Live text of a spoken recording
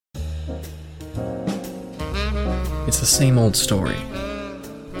It's the same old story.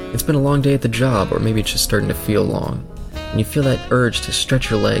 It's been a long day at the job, or maybe it's just starting to feel long, and you feel that urge to stretch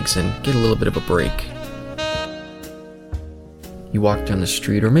your legs and get a little bit of a break. You walk down the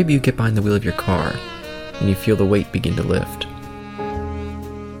street, or maybe you get behind the wheel of your car, and you feel the weight begin to lift.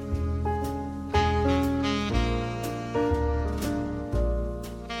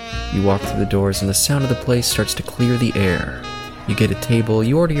 You walk through the doors, and the sound of the place starts to clear the air. You get a table,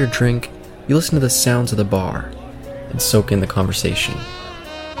 you order your drink, you listen to the sounds of the bar, and soak in the conversation.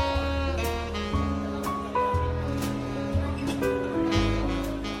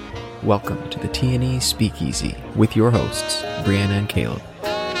 Welcome to the T&E Speakeasy with your hosts, Brianna and Caleb.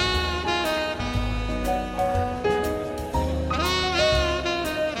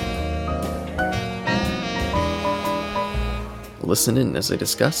 Listen in as I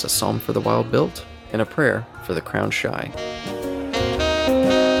discuss a psalm for the wild-built and a prayer for the crown-shy.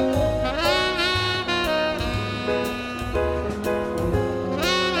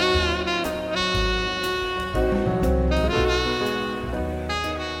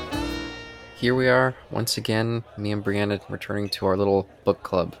 Here we are, once again, me and Brianna returning to our little book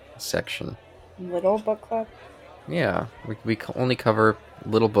club section. Little book club? Yeah, we only cover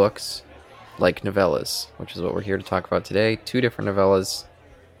little books, like novellas, which is what we're here to talk about today. 2 different novellas,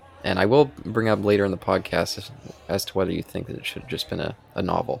 and I will bring up later in the podcast as to whether you think that it should have just been a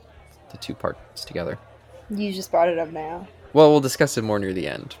novel, the 2 parts together. You just brought it up now. Well, we'll discuss it more near the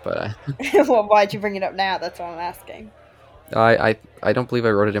end, but... Well, why'd you bring it up now? That's what I'm asking. I don't believe I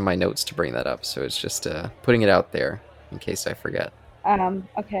wrote it in my notes to bring that up, so it's just putting it out there in case I forget.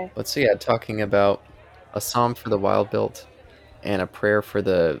 Okay. Let's see, talking about a psalm for the wild-built and a prayer for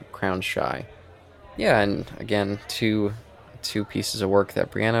the crown-shy. Yeah, and again, two pieces of work that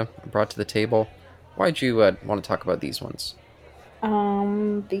Brianna brought to the table. Why'd you want to talk about these ones?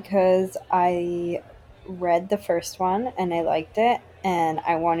 Because I read the first one and I liked it, and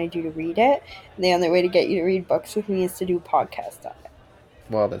I wanted you to read it. And the only way to get you to read books with me is to do a podcast on it.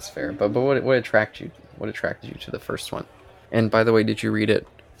 Well, that's fair. But what attracted you? What attracted you to the first one? And by the way, did you read it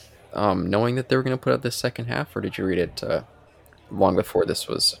knowing that they were going to put out this second half, or did you read it long before this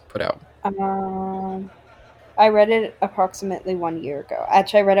was put out? I read it approximately 1 year ago.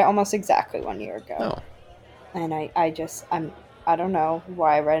 Actually, I read it almost exactly 1 year ago. Oh. And I don't know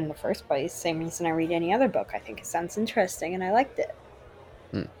why I read it in the first place. Same reason I read any other book. I think it sounds interesting, and I liked it.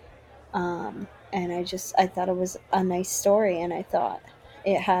 And I thought it was a nice story, and I thought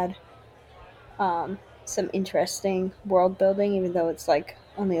it had some interesting world building, even though it's like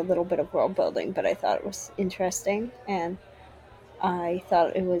only a little bit of world building. But I thought it was interesting, and I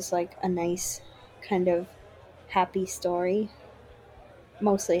thought it was like a nice kind of happy story.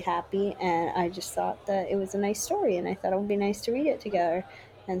 Mostly happy, and I just thought that it was a nice story, and I thought it would be nice to read it together.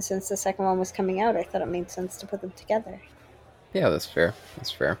 And since the second one was coming out, I thought it made sense to put them together. Yeah, that's fair.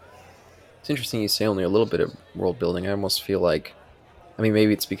 It's interesting you say only a little bit of world building. I almost feel like, I mean,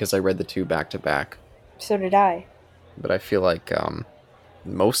 maybe it's because I read the 2 back to back. So did I. But I feel like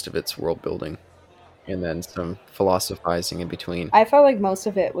most of it's world building, and then some philosophizing in between. I felt like most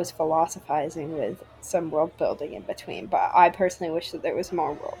of it was philosophizing with some world building in between, but I personally wish that there was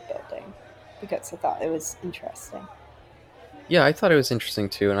more world building because I thought it was interesting. Yeah, I thought it was interesting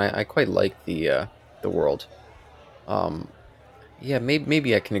too, and I quite liked the world. Yeah,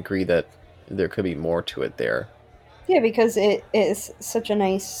 maybe I can agree that there could be more to it there. Yeah, because it is such a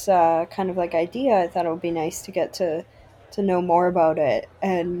nice kind of like idea. I thought it would be nice to get to know more about it,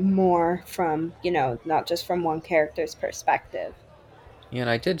 and more from, not just from one character's perspective. Yeah, and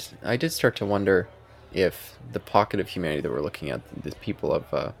I did start to wonder if the pocket of humanity that we're looking at, the people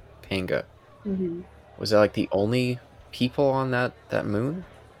of Panga, was that like the only people on that moon?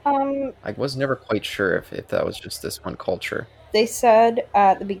 I was never quite sure if that was just this one culture. They said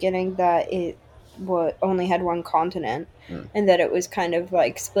at the beginning that it only had one continent, and that it was kind of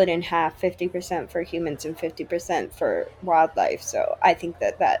like split in half, 50% for humans and 50% for wildlife. So I think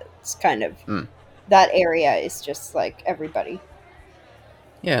that's kind of that area is just like everybody.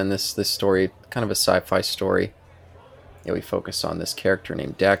 Yeah, and this story, kind of a sci-fi story. Yeah, we focus on this character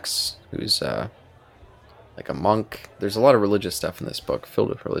named Dex, who's like a monk. There's a lot of religious stuff in this book, filled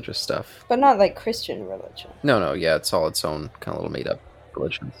with religious stuff. But not like Christian religion. No, yeah, it's all its own kind of little made-up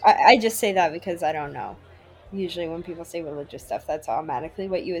religions. I just say that because I don't know. Usually when people say religious stuff, that's automatically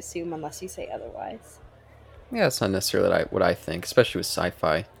what you assume unless you say otherwise. Yeah, it's not necessarily what I think, especially with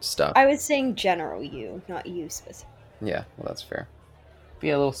sci-fi stuff. I was saying general you, not you specific. Yeah, well, that's fair. But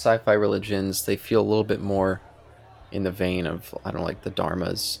yeah, little sci-fi religions, they feel a little bit more in the vein of, I don't know, like the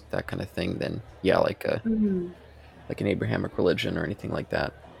Dharmas, that kind of thing, than, yeah, like an Abrahamic religion or anything like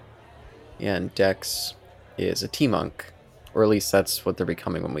that. and Dex is a tea monk, or at least that's what they're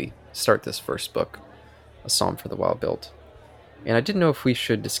becoming when we start this first book, A Psalm for the Wild-Built. And I didn't know if we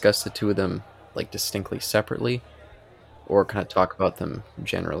should discuss the two of them like distinctly separately, or kind of talk about them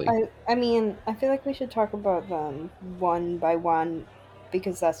generally. I mean, I feel like we should talk about them one by one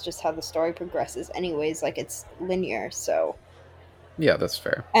because that's just how the story progresses anyways, like it's linear, so. Yeah, that's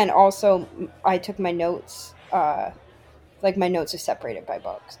fair. And also I took my notes like my notes are separated by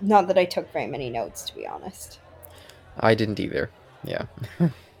books. Not that I took very many notes, to be honest. I didn't either. Yeah.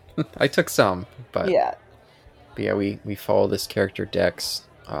 I took some, Yeah. but yeah, we follow this character Dex.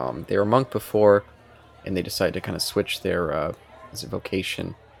 They were a monk before, and they decided to kind of switch their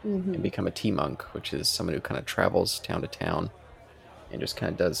vocation and become a tea monk, which is someone who kind of travels town to town and just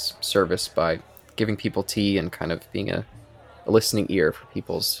kind of does service by giving people tea and kind of being a listening ear for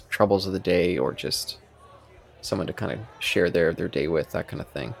people's troubles of the day, or just someone to kind of share their day with, that kind of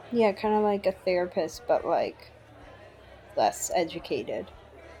thing. Yeah, kind of like a therapist, but like less educated.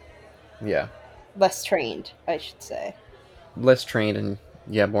 Yeah. Less trained, I should say. Less trained, and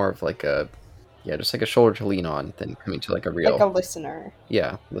yeah, more of like just like a shoulder to lean on than coming to like a real... Like a listener.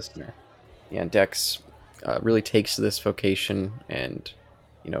 Yeah, listener. Yeah, and Dex really takes to this vocation and,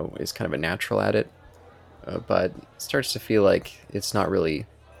 is kind of a natural at it, but starts to feel like it's not really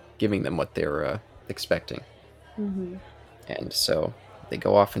giving them what they're expecting. Mm-hmm. And so they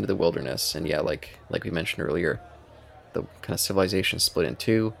go off into the wilderness, and yeah, like we mentioned earlier, the kind of civilization split in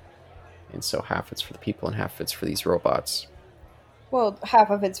two, and so half it's for the people and half it's for these robots. Well, half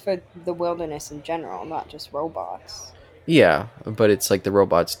of it's for the wilderness in general, not just robots. Yeah, but it's like the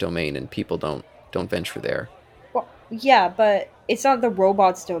robots' domain, and people don't venture there. Well, yeah, but it's not the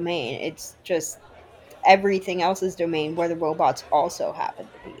robots' domain. It's just everything else's domain where the robots also happen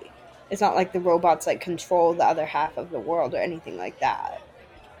to be. It's not like the robots like control the other half of the world or anything like that.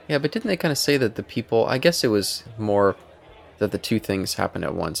 Yeah, but didn't they kind of say that the people... I guess it was more that the two things happen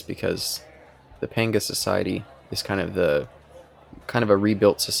at once, because the Panga society is kind of a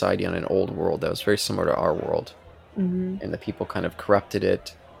rebuilt society on an old world that was very similar to our world. Mm-hmm. And the people kind of corrupted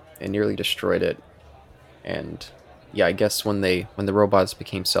it and nearly destroyed it. And yeah, I guess when the robots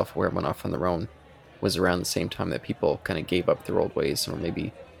became self-aware and went off on their own was around the same time that people kind of gave up their old ways, or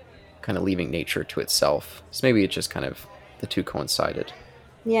maybe kind of leaving nature to itself. So maybe it just kind of, the two coincided.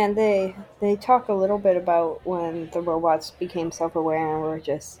 Yeah, and they talk a little bit about when the robots became self-aware and were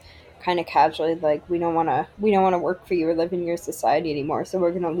just kind of casually like, we don't want to work for you or live in your society anymore, so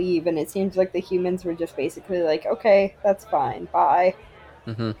we're going to leave. And it seems like the humans were just basically like, okay, that's fine, bye.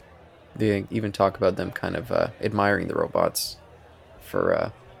 Mm-hmm. They even talk about them kind of admiring the robots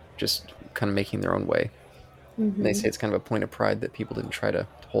for just kind of making their own way. Mm-hmm. And they say it's kind of a point of pride that people didn't try to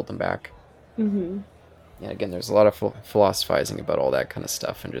hold them back. Mm-hmm. Yeah, again, there's a lot of philosophizing about all that kind of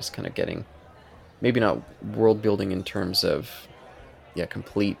stuff, and just kind of getting, maybe not world building in terms of,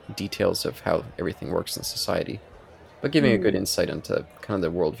 complete details of how everything works in society, but giving a good insight into kind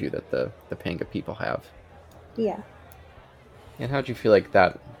of the worldview that the Panga people have. Yeah. And how do you feel like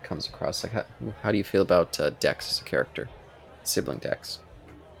that comes across? Like, how do you feel about Dex as a character? Sibling Dex.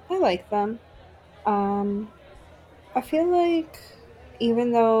 I like them. I feel like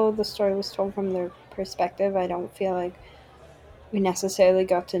even though the story was told from their perspective, I don't feel like we necessarily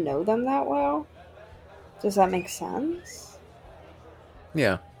got to know them that well. Does that make sense?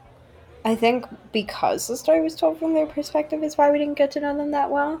 Yeah. I think because the story was told from their perspective is why we didn't get to know them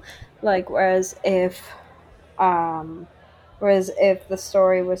that well. Like, whereas if the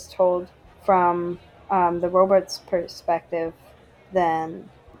story was told from the robot's perspective, then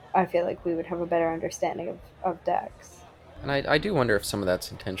I feel like we would have a better understanding of Dex. And I do wonder if some of that's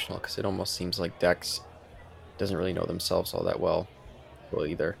intentional, because it almost seems like Dex doesn't really know themselves all that well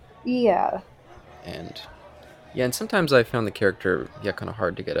either. Yeah. And sometimes I found the character kind of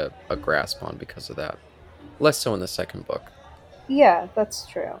hard to get a grasp on because of that. Less so in the second book. Yeah, that's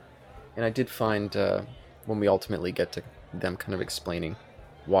true. And I did find when we ultimately get to them kind of explaining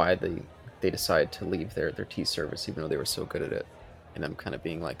why they decided to leave their tea service, even though they were so good at it, and them kind of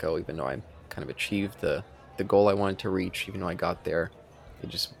being like, oh, even though I kind of achieved the goal I wanted to reach, even though I got there, it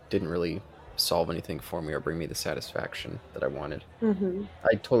just didn't really solve anything for me or bring me the satisfaction that I wanted. Mm-hmm.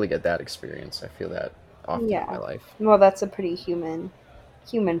 I totally get that experience. I feel that often in my life. Well, that's a pretty human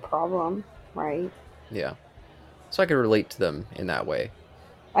problem, right? Yeah. So I could relate to them in that way.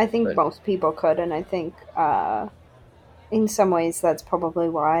 I think most people could, and I think in some ways that's probably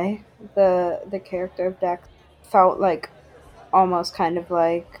why the character of Dex felt like almost kind of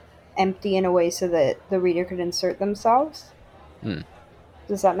like empty in a way, so that the reader could insert themselves.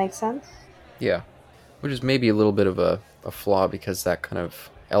 Does that make sense? Yeah. Which is maybe a little bit of a flaw, because that kind of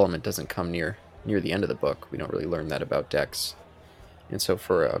element doesn't come near the end of the book. We don't really learn that about Dex. And so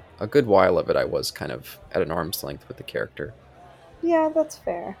for a good while of it, I was kind of at an arm's length with the character. Yeah, that's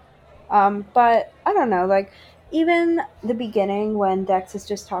fair. But I don't know, like, even the beginning when Dex is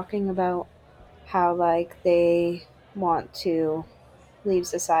just talking about how, like, they want to leave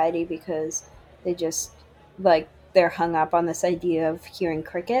society because they just, like, they're hung up on this idea of hearing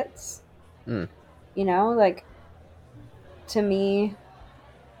crickets. Mm. You know, like, to me,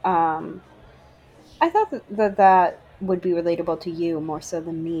 I thought that would be relatable to you more so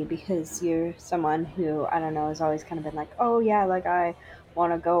than me because you're someone who, I don't know, has always kind of been like, oh yeah, like I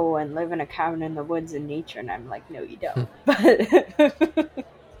want to go and live in a cabin in the woods in nature. And I'm like, no, you don't. But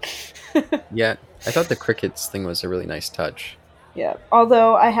Yeah, I thought the crickets thing was a really nice touch. yeah,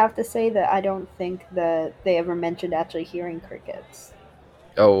 although I have to say that I don't think that they ever mentioned actually hearing crickets.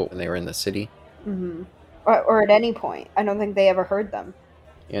 Oh, when they were in the city? Mm-hmm. Or at any point. I don't think they ever heard them.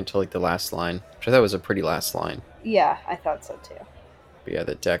 Yeah, until like the last line, which I thought was a pretty last line. Yeah, I thought so too. But yeah,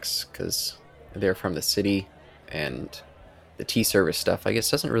 the Dex, because they're from the city, and the tea service stuff, I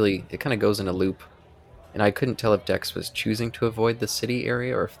guess, doesn't really, it kind of goes in a loop. And I couldn't tell if Dex was choosing to avoid the city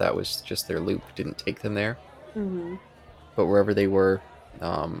area or if that was just their loop didn't take them there. Mm-hmm. But wherever they were,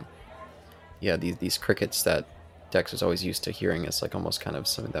 yeah, these crickets that Dex was always used to hearing as like almost kind of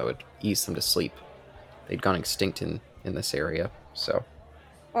something that would ease them to sleep. They'd gone extinct in this area, so.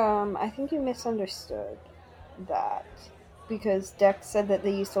 I think you misunderstood that because Dex said that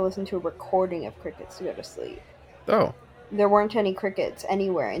they used to listen to a recording of crickets to go to sleep. Oh. There weren't any crickets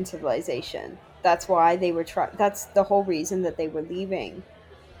anywhere in civilization. That's why they were that's the whole reason that they were leaving,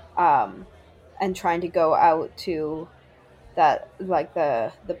 and trying to go out to that, like,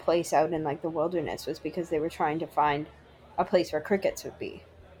 the place out in like the wilderness was because they were trying to find a place where crickets would be.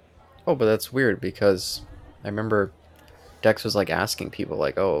 Oh, but that's weird because I remember Dex was like asking people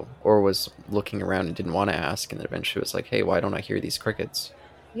like, oh, or was looking around and didn't want to ask, and then eventually was like, hey, why don't I hear these crickets?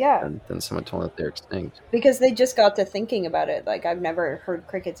 Yeah. And then someone told him that they're extinct. Because they just got to thinking about it. Like, I've never heard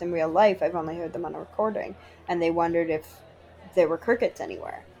crickets in real life. I've only heard them on a recording. And they wondered if there were crickets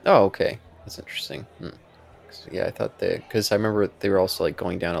anywhere. Oh, okay. That's interesting. Yeah, I thought because I remember they were also like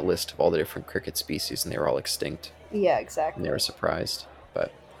going down a list of all the different cricket species, and they were all extinct. Yeah, exactly. And they were surprised,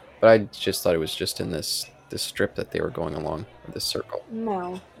 but I just thought it was just in this strip that they were going along, or this circle.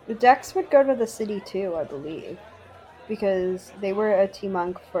 No, the Dex would go to the city too, I believe, because they were a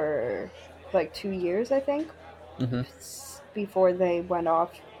T-Monk for like 2 years, I think, before they went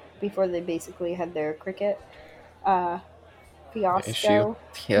off, before they basically had their cricket fiasco. Issue.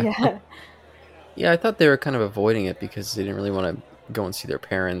 Yeah. Yeah, I thought they were kind of avoiding it because they didn't really want to go and see their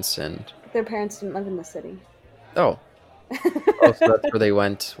parents, and their parents didn't live in the city. Oh. Oh, so that's where they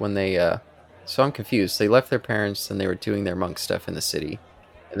went when they so I'm confused. They left their parents and they were doing their monk stuff in the city.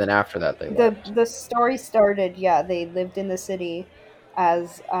 And then after that they left. The story started, yeah, they lived in the city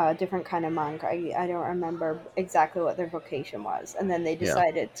as a different kind of monk. I don't remember exactly what their vocation was. And then they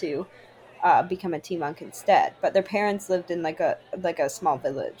decided to become a tea monk instead. But their parents lived in like a small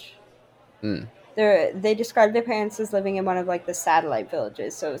village. Mm. They described their parents as living in one of like the satellite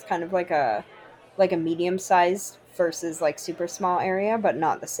villages, so it was kind of like a medium-sized versus like super small area, but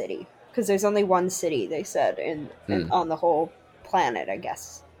not the city, because there's only one city, they said, in on the whole planet, I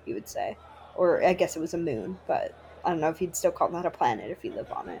guess you would say, or I guess it was a moon, but I don't know if you'd still call that a planet if you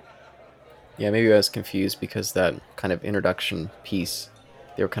live on it. Yeah, maybe I was confused because that kind of introduction piece,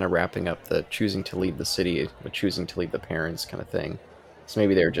 they were kind of wrapping up the choosing to leave the city with choosing to leave the parents kind of thing. So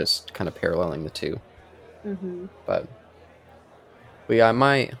maybe they were just kind of paralleling the two. Mm-hmm. But yeah,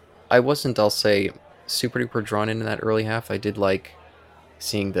 I wasn't, I'll say, super duper drawn into that early half. I did like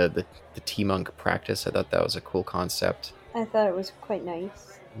seeing the T-Monk practice. I thought that was a cool concept. I thought it was quite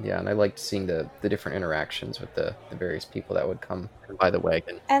nice. Yeah, and I liked seeing the different interactions with the various people that would come by the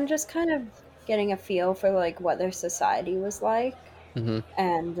wagon. And just kind of getting a feel for like what their society was like. Mm-hmm.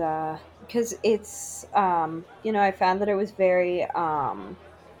 And because it's I found that it was very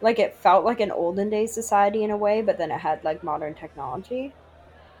like it felt like an olden days society in a way, but then it had like modern technology.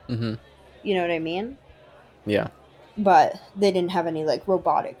 Mm-hmm. You know what I mean? Yeah. But they didn't have any like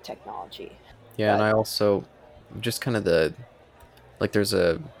robotic technology. Yeah, and I also just kind of there's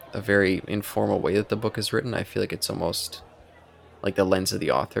a very informal way that the book is written. I feel like it's almost like the lens of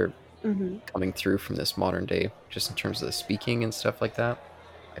the author coming through from this modern day, just in terms of the speaking and stuff like that.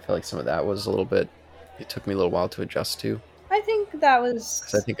 I feel like some of that was it took me a little while to adjust to. I think that was...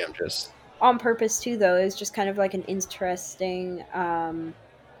 Because I think I'm just... On purpose too, though. It was just kind of like an interesting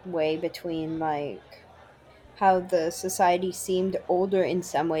way between like how the society seemed older in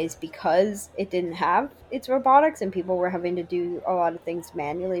some ways because it didn't have its robotics and people were having to do a lot of things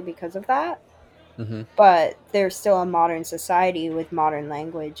manually because of that. Hmm. But there's still a modern society with modern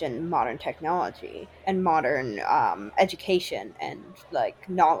language and modern technology and modern education and like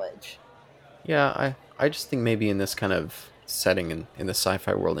knowledge. Yeah, I just think maybe in this kind of setting in the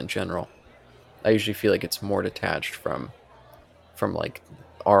sci-fi world in general, I usually feel like it's more detached from like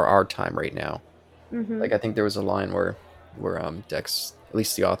our time right now. Mm-hmm. Like I think there was a line where Dex, at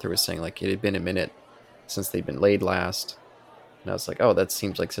least the author was saying like it had been a minute since they'd been laid last, and I was like, oh, that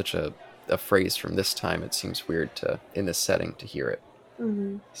seems like such a phrase from this time. It seems weird to in this setting to hear it.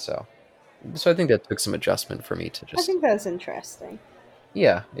 Mm-hmm. So I think that took some adjustment for me to I just think that's interesting.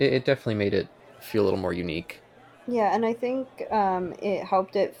 yeah, it definitely made it feel a little more unique. Yeah, and I think it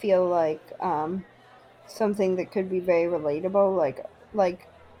helped it feel like something that could be very relatable, like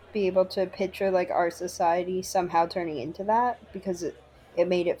be able to picture like our society somehow turning into that because it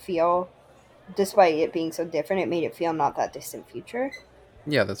made it feel, despite it being so different, it made it feel not that distant future.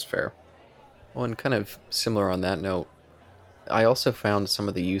 Yeah, that's fair. Well, and kind of similar on that note, I also found some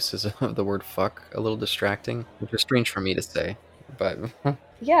of the uses of the word fuck a little distracting, which is strange for me to say, but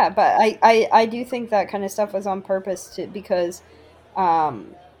Yeah, but I do think that kind of stuff was on purpose to because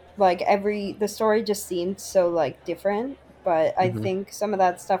um like every the story just seemed so like different, but I hmm, think some of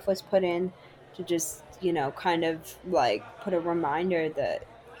that stuff was put in to just, kind of like put a reminder that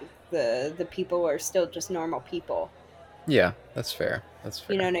the people are still just normal people. yeah, that's fair. That's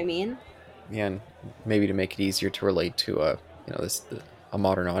You know fair. what I mean? Yeah, and maybe to make it easier to relate to a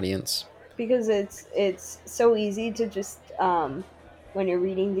modern audience. Because it's so easy to just when you're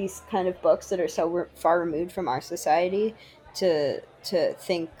reading these kind of books that are so far removed from our society to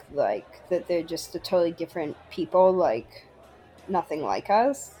think like that they're just a totally different people, like nothing like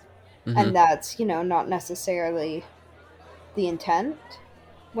us, Hmm. and that's not necessarily the intent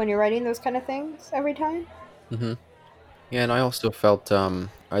when you're writing those kind of things every time. Hmm. Yeah, and I also felt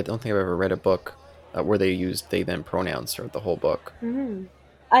I don't think I've ever read a book where they used they them pronouns throughout the whole book. Hmm.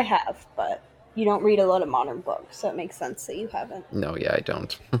 I have, but you don't read a lot of modern books, so it makes sense that you haven't. No, yeah, I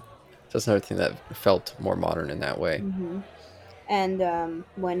don't. So that's another thing that felt more modern in that way. Hmm. And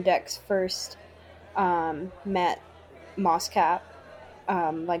when Dex first met Moscap,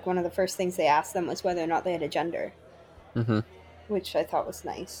 like one of the first things they asked them was whether or not they had a gender, Hmm. which I thought was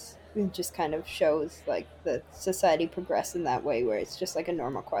nice. It just kind of shows like the society progressed in that way, where it's just like a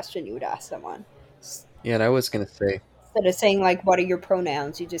normal question you would ask someone. Yeah, and I was gonna say, Instead of saying like, "What are your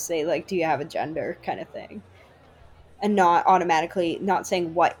pronouns?" you just say like, "Do you have a gender?" kind of thing, and not automatically not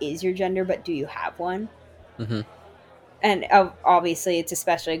saying what is your gender, but do you have one? hmm, And obviously, it's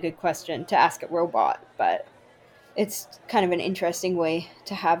especially a good question to ask a robot, but it's kind of an interesting way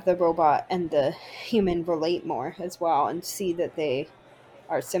to have the robot and the human relate more as well and see that they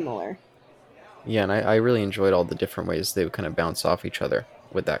are similar. yeah, and I really enjoyed all the different ways they would kind of bounce off each other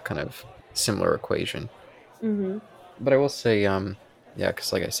with that kind of similar equation. Mm-hmm. But I will say, yeah,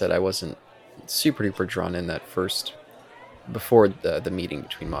 because like I said, I wasn't super duper drawn in that first before the meeting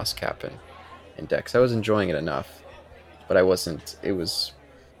between Moscap and Dex. I was enjoying it enough, but I wasn't. It was.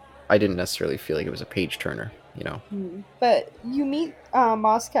 I didn't necessarily feel like it was a page turner. You know. Mm. But you meet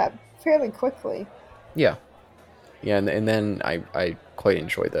Moscap fairly quickly. Yeah, yeah, and then I quite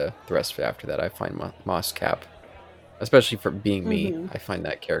enjoy the rest of it after that. I find Moscap, especially for being me, Mm-hmm. I find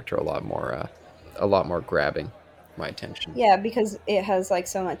that character a lot more grabbing my attention. Yeah, because it has like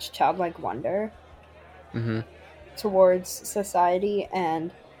so much childlike wonder Hmm. towards society,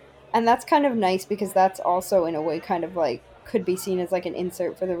 and that's kind of nice because that's also in a way kind of like could be seen as like an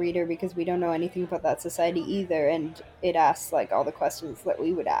insert for the reader because we don't know anything about that society either, and it asks like all the questions that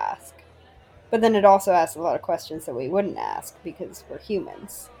we would ask. But then it also asks a lot of questions that we wouldn't ask because we're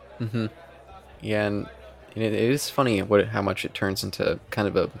humans. Hmm. Yeah, and it is funny what how much it turns into kind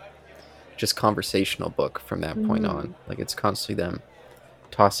of a just conversational book from that point on. Mm-hmm. Like it's constantly them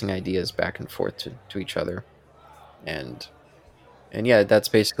tossing ideas back and forth to each other, and and yeah, that's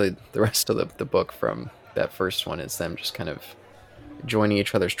basically the rest of the book from that first one is them just kind of joining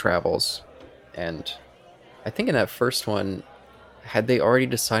each other's travels. And I think in that first one, had they already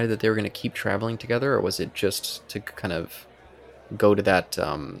decided that they were going to keep traveling together, or was it just to kind of go to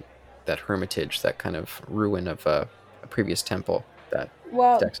that hermitage, that kind of ruin of a previous temple that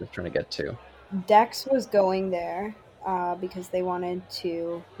Well, Dex is trying to get to? Dex was going there because they wanted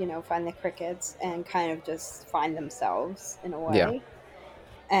to, find the crickets and kind of just find themselves in a Yeah. way.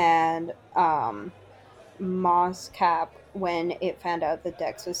 And Moscap, when it found out that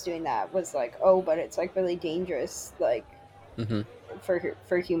Dex was doing that, was like, "Oh, but it's like really dangerous, like Hmm.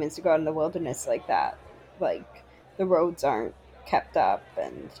 for humans to go out in the wilderness like that." like the roads aren't kept up,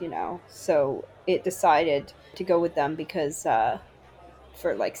 and so it decided to go with them because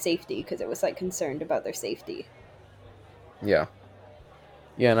for like safety, because it was like concerned about their safety. Yeah.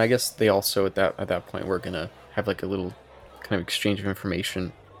 Yeah, and I guess they also at that point were gonna have like a little kind of exchange of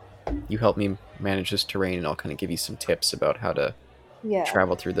information. You help me manage this terrain, and I'll kind of give you some tips about how to Yeah,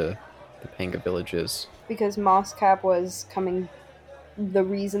 travel through the Panga villages. because Moscap was coming. The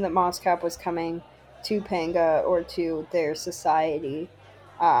reason that Moscap was coming to Panga or to their society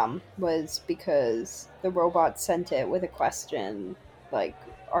was because the robots sent it with a question like,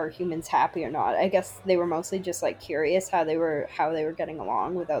 "Are humans happy or not?" I guess they were mostly just like curious how they were getting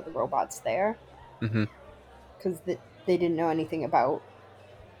along without the robots there, Mm-hmm. because they didn't know anything about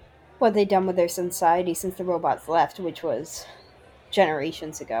what they'd done with their society since the robots left, which was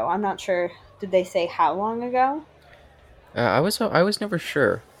generations ago. I'm not sure. Did they say how long ago? I was never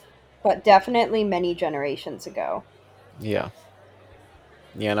sure. But definitely many generations ago. Yeah.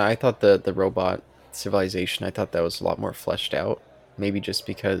 Yeah, and I thought the robot civilization, I thought that was a lot more fleshed out. Maybe just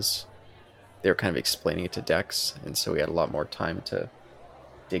because they were kind of explaining it to Dex, and so we had a lot more time to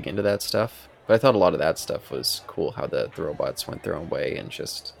dig into that stuff. But I thought a lot of that stuff was cool, how the robots went their own way, and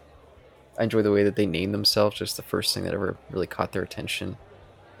just I enjoy the way that they name themselves. Just the first thing that ever really caught their attention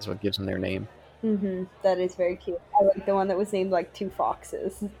is what gives them their name. That is very cute. I like the one that was named like Two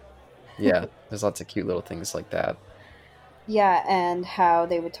Foxes. Yeah, there's lots of cute little things like that. Yeah, and how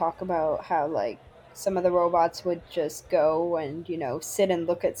they would talk about how like some of the robots would just go and sit and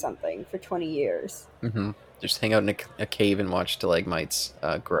look at something for 20 years Hmm. Just hang out in a cave and watch stalagmites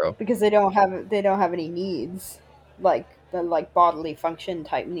grow. because they don't have any needs, like the like bodily function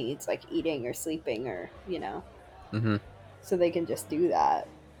type needs like eating or sleeping or. Hmm. So they can just do that.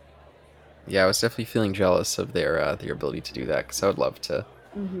 Yeah, I was definitely feeling jealous of their ability to do that because I would love to.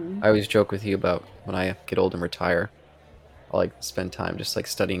 Hmm I always joke with you about when I get old and retire, I like to spend time just like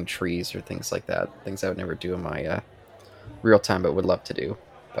studying trees or things like that. Things I would never do in my real time, but would love to do.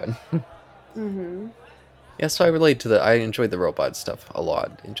 But hmm yeah, so I relate to I enjoyed the robot stuff a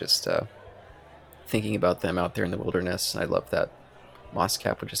lot, and just thinking about them out there in the wilderness. I love that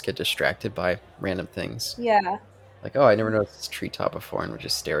Moscap would just get distracted by random things. Yeah. Like, oh, I never noticed this treetop before, and would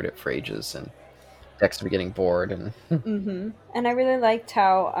just stare at it for ages, and Dex would be getting bored, and And I really liked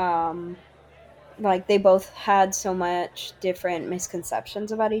how like they both had so much different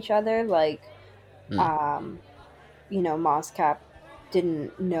misconceptions about each other. Like mm, um Moscap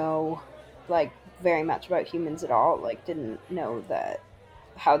didn't know like very much about humans at all, like didn't know that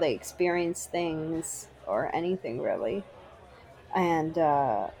how they experience things or anything really. And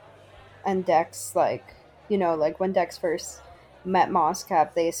Dex, like like when Dex first met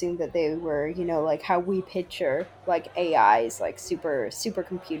Moscap, they assumed that they were like how we picture like AIs, like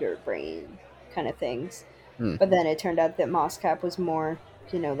supercomputer brain kind of things. mm, But then it turned out that Moscap was more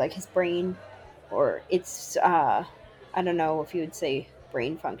like his brain, or its I don't know if you would say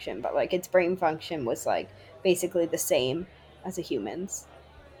brain function, but like its brain function was like basically the same as a human's.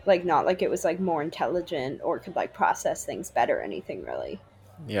 Like not like it was like more intelligent or could like process things better or anything really.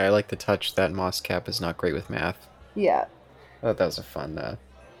 yeah, I like the touch that Moscap is not great with math. Yeah. I thought that was a fun,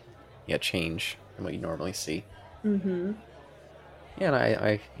 yeah, change from what you normally see. Mm-hmm. Yeah,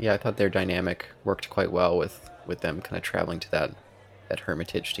 and I thought their dynamic worked quite well with them kind of traveling to that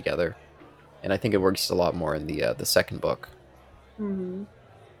hermitage together, and I think it works a lot more in the second book. Mm-hmm.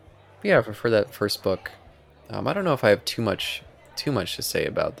 But yeah, for that first book, I don't know if I have too much to say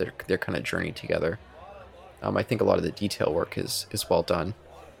about their kind of journey together. I think a lot of the detail work is well done,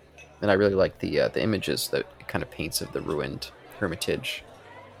 and I really like the images that it kind of paints of the ruined hermitage,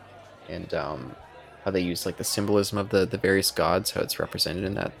 and how they use like the symbolism of the various gods, how it's represented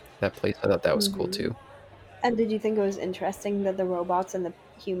in that place. I thought that was cool Mm-hmm. too. And did you think it was interesting that the robots and the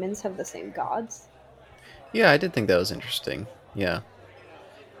humans have the same gods? Yeah, I did think that was interesting. Yeah,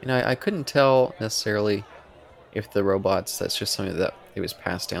 I couldn't tell necessarily if the robots, that's just something that it was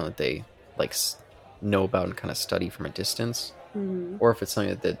passed down that they like know about and kind of study from a distance, Mm-hmm. or if it's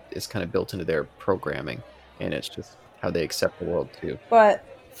something that is kind of built into their programming, and it's just how they accept the world too. But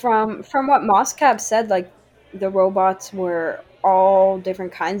from what Moscap said, like the robots were all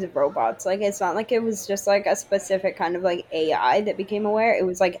different kinds of robots. Like it's not like it was just like a specific kind of like AI that became aware. It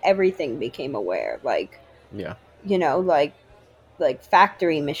was like everything became aware. Like Yeah. like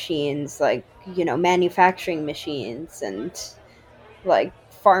factory machines, like manufacturing machines, and like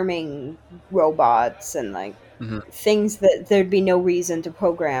farming robots, and like Hmm. things that there'd be no reason to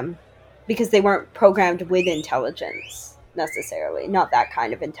program because they weren't programmed with intelligence necessarily, not that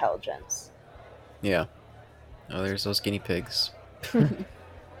kind of intelligence. Yeah. Oh, there's those guinea pigs.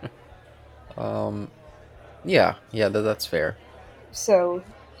 um, Yeah, that's fair. So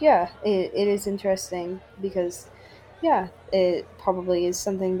yeah, it is interesting because yeah, it probably is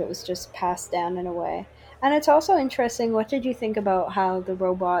something that was just passed down in a way. And it's also interesting, what did you think about how the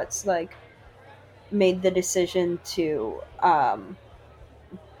robots like made the decision to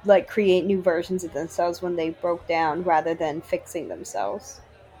like create new versions of themselves when they broke down rather than fixing themselves?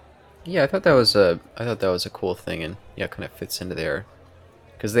 Yeah, I thought that was a cool thing, and yeah, kind of fits into there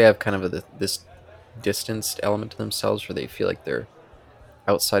because they have kind of this distanced element to themselves where they feel like they're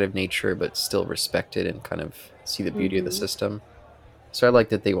outside of nature but still respected and kind of see the beauty of the Mm-hmm. system. So I like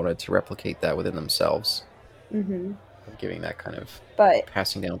that they wanted to replicate that within themselves, Mm-hmm. giving that kind of But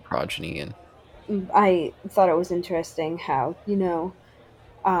passing down progeny and I thought it was interesting how,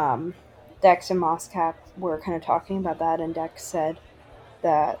 um, Dex and Moscap were kind of talking about that, and Dex said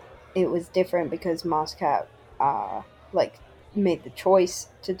that it was different because Moscap, like, made the choice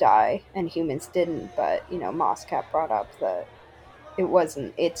to die and humans didn't. But Moscap brought up that it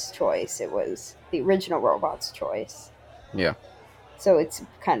wasn't its choice; it was the original robot's choice. yeah. So it's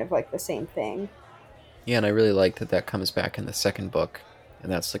kind of like the same thing. Yeah, and I really like that that comes back in the second book,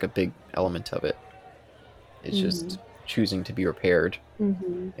 and that's like a big element of it. It's Mm-hmm. just choosing to be repaired,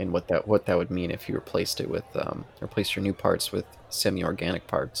 Mm-hmm. and what that would mean if you replaced it with replaced your new parts with semi-organic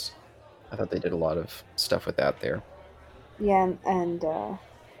parts. I thought they did a lot of stuff with that there. Yeah, and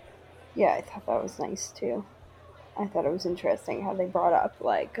yeah, I thought that was nice too. I thought it was interesting how they brought up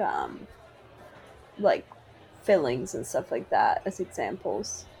like fillings and stuff like that as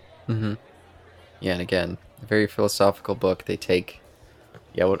examples. Hmm. Yeah, and again, a very philosophical book. They take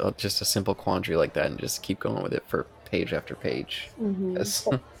just a simple quandary like that and just keep going with it for page after page. Hmm. Yes.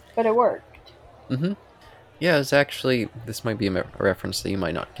 But it worked. Hmm. Yeah, it's actually this might be a reference that you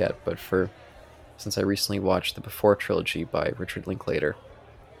might not get, but for since I recently watched the Before trilogy by Richard Linklater,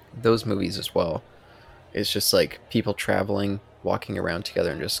 those movies as well. It's just like people traveling, walking around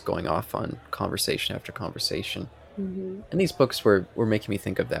together, and just going off on conversation after conversation. Hmm. And these books were making me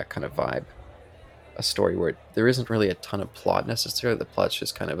think of that kind of vibe. A story where there isn't really a ton of plot necessarily. The plot's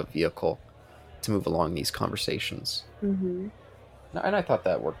just kind of a vehicle to move along these conversations. Hmm. And I thought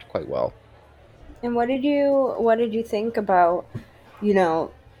that worked quite well. And what did you think about you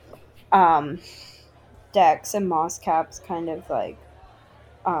know um Dex and Mosscap's kind of like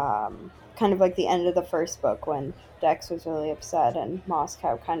the end of the first book when Dex was really upset and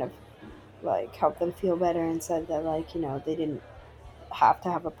Mosscap kind of like helped them feel better and said that like they didn't have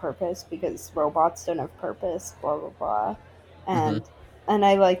to have a purpose because robots don't have purpose, blah blah blah. Hmm. And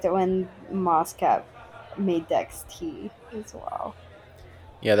I liked it when Mosscap made Dex tea as well.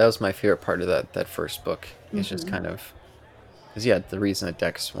 Yeah, that was my favorite part of that first book. It's just Hmm. kind of because yeah, the reason that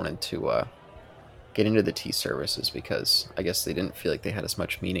Dex wanted to get into the tea service is because I guess they didn't feel like they had as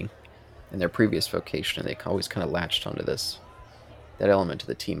much meaning in their previous vocation, and they always kind of latched onto this that element of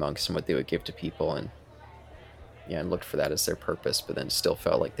the tea monks and what they would give to people, and yeah, and looked for that as their purpose, but then still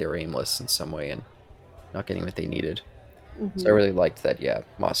felt like they were aimless in some way and not getting what they needed. So I Hmm. really liked that. Yeah,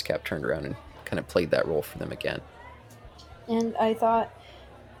 Moscap turned around and kind of played that role for them again. And I thought,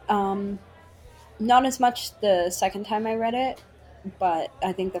 um, not as much the second time I read it, but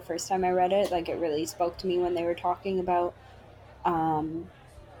I think the first time I read it, like it really spoke to me when they were talking about, um,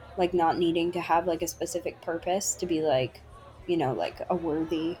 like not needing to have like a specific purpose to be like, like a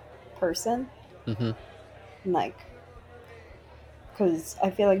worthy person. Hmm. Like, because I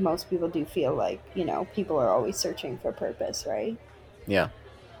feel like most people do feel like, people are always searching for purpose, right? Yeah,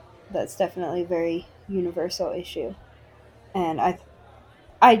 That's definitely a very universal issue. And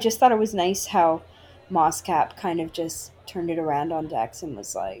I just thought it was nice how Moscap kind of just turned it around on Dex and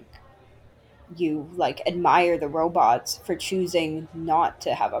was like, you like admire the robots for choosing not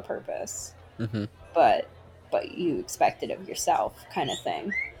to have a purpose, hmm but you expect it of yourself, kind of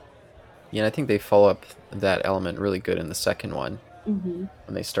thing. yeah. And I think they follow up that element really good in the second one Mm-hmm.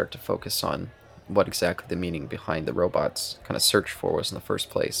 when they start to focus on what exactly the meaning behind the robots kind of search for was in the first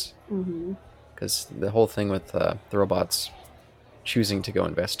place. Mm-hmm. Because the whole thing with the robots choosing to go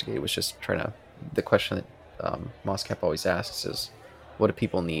investigate was just trying to. The question that Moscap always asks is, what do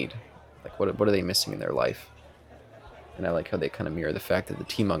people need? Like, what are they missing in their life? And I like how they kind of mirror the fact that the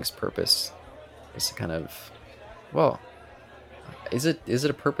T Monk's purpose is to kind of, well, is it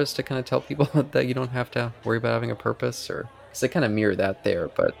a purpose to kind of tell people that you don't have to worry about having a purpose, or because they kind of mirror that there,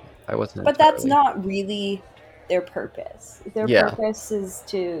 but I wasn't But that's entirely. not really their purpose. Their Yeah. purpose is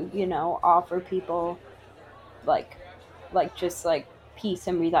to, offer people like just like peace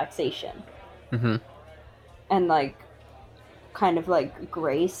and relaxation Hmm. and like kind of like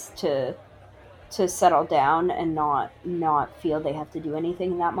grace to settle down and not feel they have to do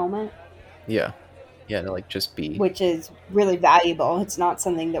anything in that moment. Yeah. Yeah, to like just be. which is really valuable. It's not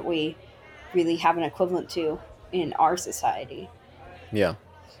something that we really have an equivalent to in our society. Yeah.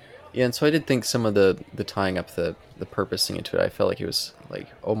 Yeah, and so I did think some of the tying up the purposing into it, I felt like it was like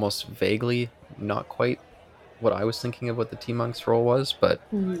almost vaguely not quite what I was thinking of what the T Monk's role was,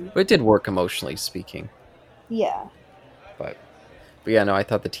 Mm-hmm. but it did work emotionally speaking. Yeah. But but yeah, no, I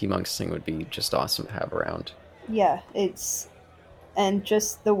thought the T Monks thing would be just awesome to have around. Yeah, it's and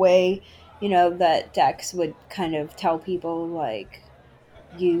just the way, that Dex would kind of tell people like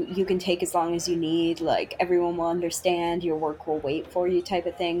you can take as long as you need, like everyone will understand, your work will wait for you type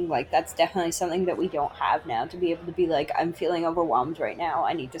of thing. Like that's definitely something that we don't have now, to be able to be like, I'm feeling overwhelmed right now,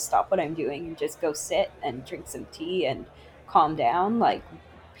 I need to stop what I'm doing and just go sit and drink some tea and calm down. Like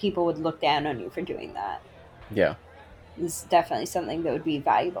people would look down on you for doing that. Yeah. It's definitely something that would be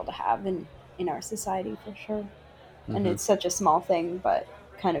valuable to have in our society for sure. And Hmm. it's such a small thing, but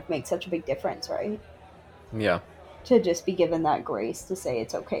kind of makes such a big difference, right? Yeah. To just be given that grace to say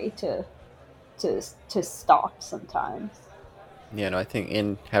it's okay to stop sometimes. Yeah, no, I think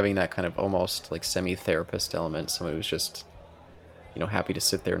in having that kind of almost like semi-therapist element, someone who's just, happy to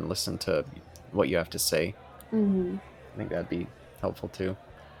sit there and listen to what you have to say. Mm-hmm. I think that'd be helpful too.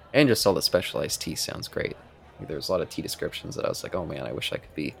 And just all the specialized tea sounds great. Like, there's a lot of tea descriptions that I was like, oh man, I wish I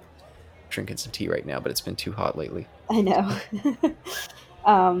could be drinking some tea right now, but it's been too hot lately. I know.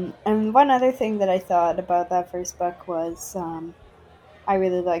 And one other thing that I thought about that first book was, I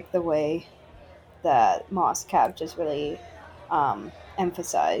really like the way that Moss Cap just really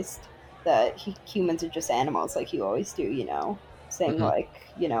emphasized that humans are just animals, like you always do, saying Hmm. like,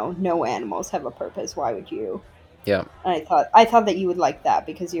 no animals have a purpose. Why would you? Yeah. And I thought that you would like that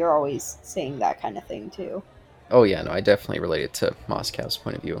because you're always saying that kind of thing too. Oh yeah, no, I definitely related to Moscow's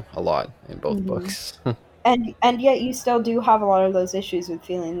point of view a lot in both Hmm. books. And yet you still do have a lot of those issues with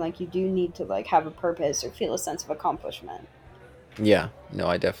feeling like you do need to like have a purpose or feel a sense of accomplishment. Yeah, no,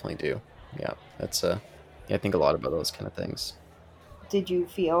 I definitely do. Yeah, that's yeah, I think a lot about those kind of things. Did you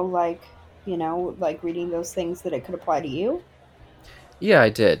feel like, like reading those things that it could apply to you? Yeah, I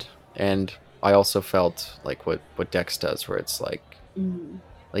did, and I also felt like what Dex does, where it's Mm.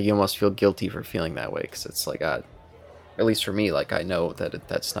 like you almost feel guilty for feeling that way because it's like, at least for me, like I know that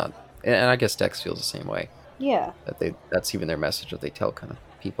that's not, and I guess Dex feels the same way. Yeah, That that's even their message that they tell kind of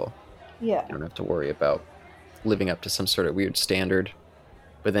people. yeah, You don't have to worry about living up to some sort of weird standard,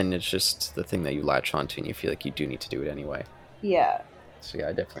 but then it's just the thing that you latch onto and you feel like you do need to do it anyway. yeah. So yeah,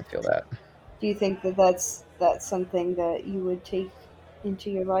 I definitely feel that. Do you think that that's something that you would take into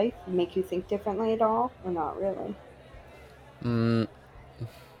your life, make you think differently at all, or not really? Mm,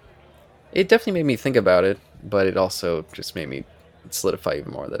 it definitely made me think about it, but it also just made me solidify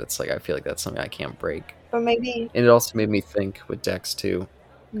even more that it's like I feel like that's something I can't break. But maybe. And it also made me think with Dex too,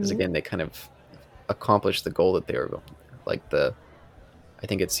 because Mm, again they kind of accomplished the goal that they were like the I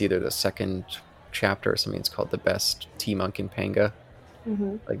think it's either the second chapter or something. It's called the best T Monk in Panga.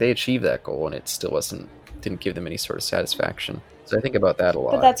 hmm Like they achieved that goal, and it still didn't give them any sort of satisfaction. So I think about that a But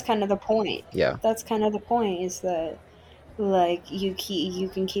lot. that's kind of the point. Yeah. That's kind of the point, is that like you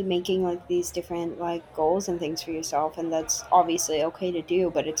can keep making like these different like goals and things for yourself, and that's obviously okay to do,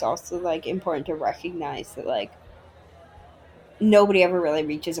 but it's also like important to recognize that like nobody ever really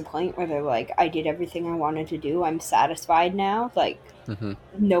reaches a point where they're like, I did everything I wanted to do, I'm satisfied now. Like Hmm.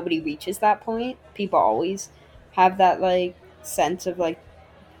 nobody reaches that point. People always have that like sense of like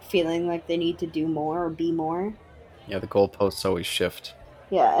feeling like they need to do more or be more. Yeah, the goalposts always shift.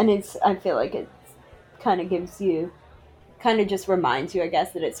 Yeah, and I feel like it kind of gives you, kind of just reminds you, I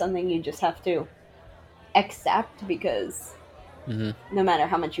guess, that it's something you just have to accept, because Hmm. no matter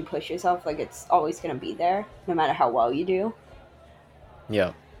how much you push yourself, like it's always going to be there, no matter how well you do.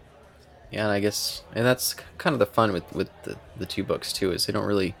 Yeah. Yeah, and I guess, and that's kind of the fun with the two books too, is they don't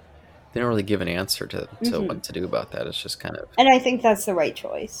really give an answer to Hmm. what to do about that. It's just kind of And I think that's the right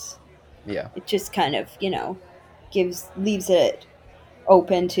choice. yeah. It just kind of, leaves it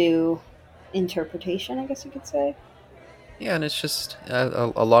open to interpretation, I guess you could say. Yeah, and it's just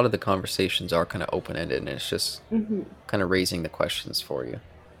a lot of the conversations are kind of open ended, and it's just Hmm. kind of raising the questions for you.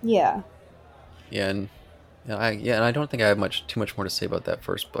 Yeah. Yeah, and and I don't think I have too much more to say about that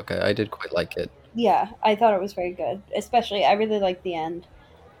first book. I did quite like it. Yeah, I thought it was very good. Especially, I really liked the end.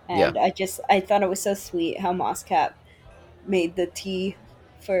 Yeah, And I thought it was so sweet how Moscap made the tea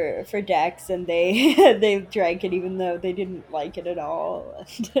for Dex, and they they drank it even though they didn't like it at all.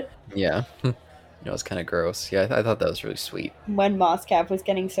 yeah. It's kind of gross. Yeah, I thought that was really sweet. When Moscap was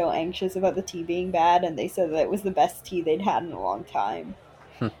getting so anxious about the tea being bad, and they said that it was the best tea they'd had in a long time.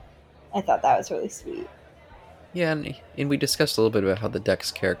 Hmm. I thought that was really sweet. Yeah, and we discussed a little bit about how the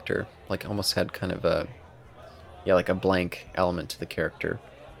Dex character like almost had kind of a like a blank element to the character,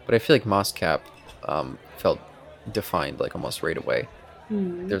 but I feel like Moscap felt defined like almost right away.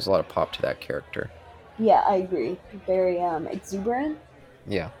 Hmm. There's a lot of pop to that character. Yeah, I agree. Very exuberant.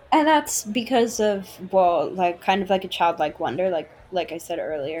 Yeah. And that's because of, well, like kind of like a childlike wonder, like I said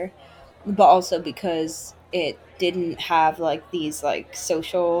earlier, but also because it didn't have like these like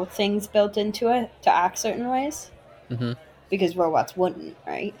social things built into it to act certain ways, Hmm. because robots wouldn't,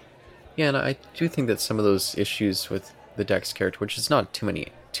 right? Yeah, and I do think that some of those issues with the Dex character, which is not too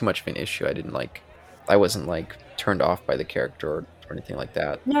much of an issue, I wasn't like turned off by the character or anything like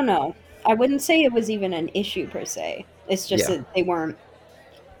that. No, no, I wouldn't say it was even an issue per se. It's just Yeah, that they weren't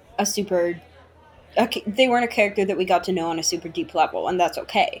a super, they weren't a character that we got to know on a super deep level, and that's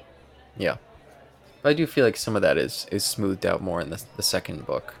okay. yeah. But I do feel like some of that is smoothed out more in the second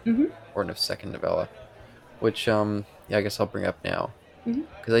book Hmm. or in the second novella, which yeah, I guess I'll bring up now Hmm.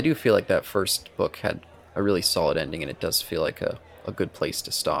 because I do feel like that first book had a really solid ending, and it does feel like a good place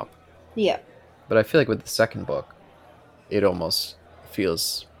to stop. Yeah. But I feel like with the second book, it almost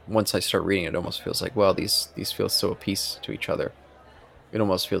feels once I start reading it, it almost feels like, well, these feel so apiece to each other. It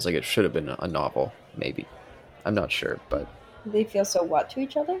almost feels like it should have been a novel, maybe. I'm not sure, but They feel so what to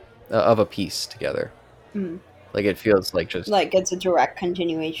each other? of a piece together. Mm. Like it feels like just Like it's a direct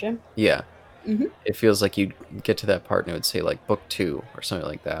continuation. yeah. Hmm. It feels like you'd get to that part and it would say like book 2 or something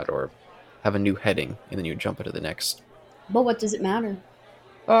like that, or have a new heading and then you jump into the next. But what does it matter?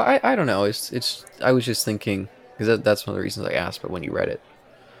 I don't know. It's I was just thinking because that's one of the reasons I asked. But when you read it,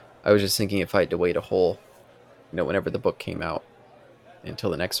 I was just thinking if I had to wait a whole, whenever the book came out until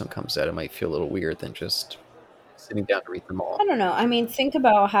the next one comes out, it might feel a little weird than just sitting down to read them all. I don't know. I mean, think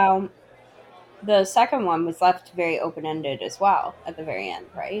about how the second one was left very open ended as well at the very end,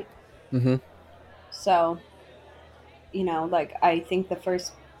 right? Mm-hmm. So, like I think the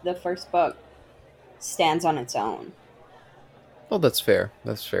first book stands on its own. Well, that's fair.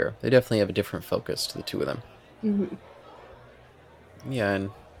 That's fair. They definitely have a different focus to the two of them. Hmm. Yeah,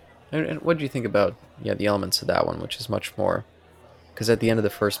 and what do you think about the elements of that one, which is much more because at the end of the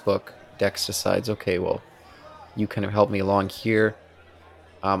first book, Dex decides, okay, well, you kind of help me along here.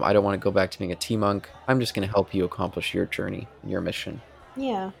 I don't want to go back to being a T monk. I'm just going to help you accomplish your journey, your mission.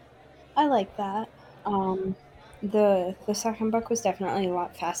 Yeah, I like that. Um, the second book was definitely a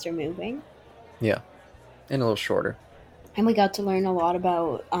lot faster moving, Yeah, and a little shorter. and we got to learn a lot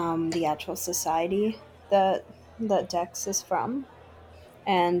about the actual society that Dex is from,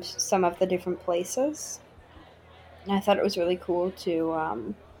 and some of the different places. And I thought it was really cool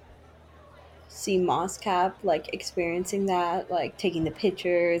to see Moscap like experiencing that, like taking the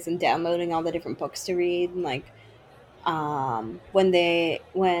pictures and downloading all the different books to read, and like when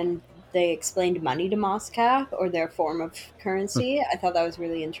they explained money to Moscap or their form of currency, I thought that was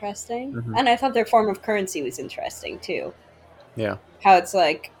really interesting, Hmm. and I thought their form of currency was interesting too. Yeah, How it's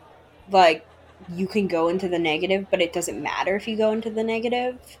like you can go into the negative, but it doesn't matter if you go into the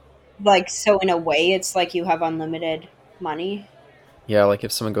negative. Like so, in a way, it's like you have unlimited money. yeah. Like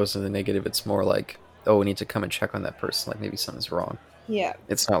if someone goes to the negative, it's more like, oh, we need to come and check on that person. Like maybe something's wrong. Yeah.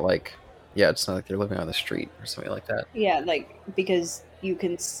 It's not like, yeah, it's not like they're living on the street or something like that. Yeah, like because you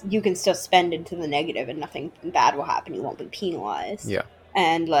can still spend into the negative and nothing bad will happen. You won't be penalized. Yeah,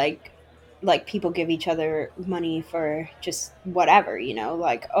 And like people give each other money for just whatever,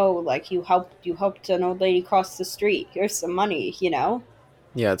 like, oh, like you helped an old lady cross the street. Here's some money.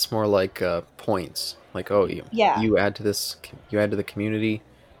 yeah. It's more like points. Like, oh, Yeah. you add to this, you add to the community,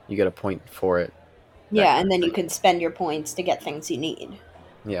 you get a point for it. That Yeah, kind and of then you thing. can spend your points to get things you need.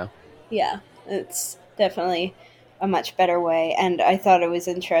 Yeah. Yeah, it's definitely a much better way. And I thought it was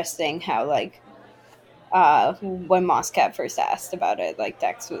interesting how like when Moscat first asked about it, like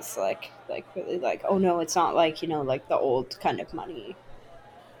Dex was like really like, oh no, it's not like like the old kind of money.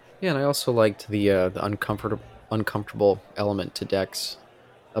 Yeah, and I also liked the uncomfortable element to Dex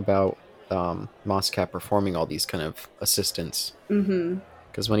about Moscat performing all these kind of assistants. Mm-hmm.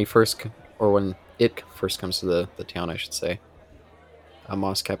 Because when it first comes to the town, I should say,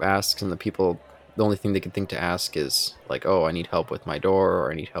 Moscap asks, and the only thing they can think to ask is like, "Oh, I need help with my door,"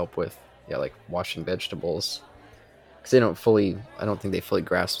 or "I need help with like washing vegetables." Because I don't think they fully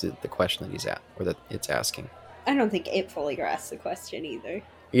grasp the question that he's at or that it's asking. I don't think it fully grasped the question either.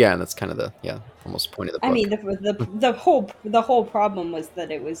 Yeah, and that's kind of the almost point of the I book. mean, the whole problem was that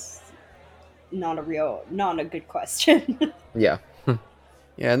it was not a good question. Yeah,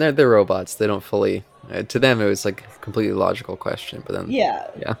 yeah, and they're robots. They don't fully. To them, it was like a completely logical question, but then Yeah.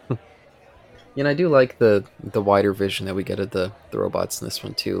 yeah. And I do like the wider vision that we get of the robots in this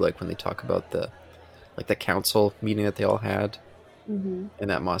one too. Like when they talk about like the council meeting that they all had, Mm-hmm. and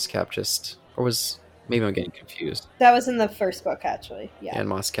that Moscap just, or was, maybe I'm getting confused. That was in the first book, actually. Yeah. And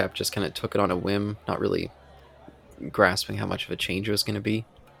Moscap just kind of took it on a whim, not really grasping how much of a change it was going to be.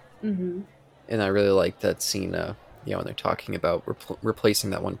 Mm-hmm. And I really liked that scene, when they're talking about replacing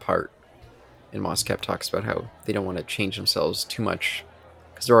that one part. And Moscap talks about how they don't want to change themselves too much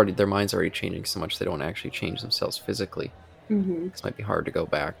because their minds are already changing so much they don't actually change themselves physically. Mm-hmm. It might be hard to go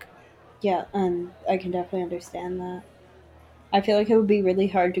back. Yeah, and I can definitely understand that. I feel like it would be really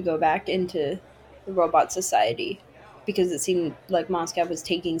hard to go back into the robot society because it seemed like Moscow was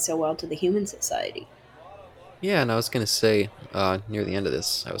taking so well to the human society. Yeah, and I was going to say, near the end of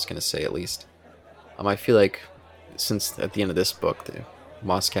this, I was going to say at least, I feel like since at the end of this book, the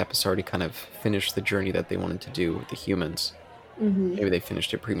Moscap has already kind of finished the journey that they wanted to do with the humans. Mm-hmm. Maybe they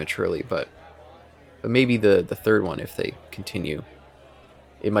finished it prematurely, but maybe the third one, if they continue,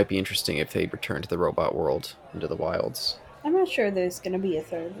 it might be interesting if they return to the robot world, into the wilds. I'm not sure there's going to be a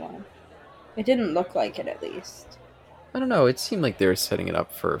third one. It didn't look like it, at least. I don't know. It seemed like they were setting it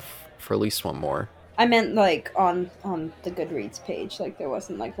up for at least one more. I meant like on the Goodreads page, like there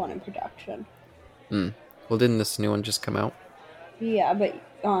wasn't like one in production. Well, didn't this new one just come out? Yeah, but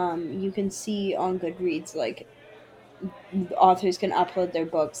you can see on Goodreads like authors can upload their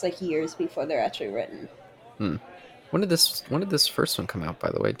books like years before they're actually written. When did this first one come out,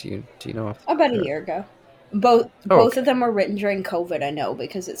 by the way? Do you know? About a year ago. Both of them were written during COVID, I know,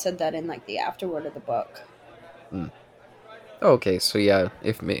 because it said that in like the afterword of the book. Oh, okay, so yeah,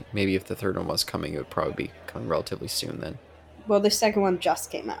 if maybe if the third one was coming, it would probably be coming relatively soon then. Well, the second one just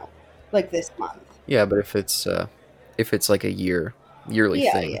came out, like this month. Yeah, but if it's like a yearly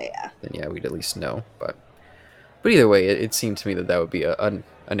thing, then yeah, we'd at least know. But either way, it seemed to me that would be a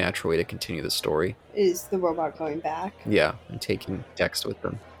natural way to continue the story. Is the robot going back? Yeah, and taking Dex with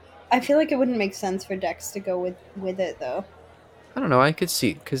them. I feel like it wouldn't make sense for Dex to go with it though. I don't know. I could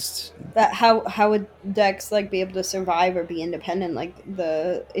see because that how would Dex like be able to survive or be independent? Like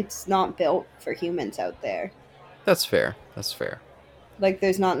it's not built for humans out there. That's fair. That's fair. Like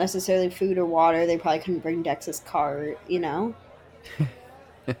there's not necessarily food or water. They probably couldn't bring Dex's cart, you know.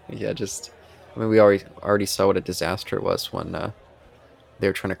 Yeah, we already saw what a disaster it was when they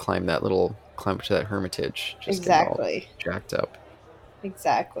were trying to climb up to that hermitage. Just exactly. Jacked up.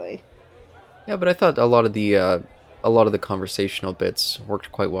 Exactly. Yeah, but I thought a lot of the conversational bits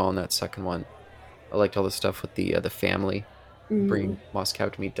worked quite well in that second one. I liked all the stuff with the family, bringing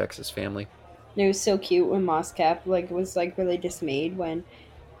Moscap to meet Dex's family. It was so cute when Moscap was really dismayed when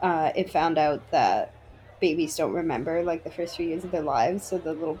it found out that babies don't remember like the first few years of their lives, so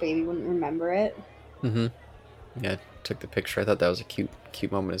the little baby wouldn't remember it. Mm-hmm. Yeah, I took the picture. I thought that was a cute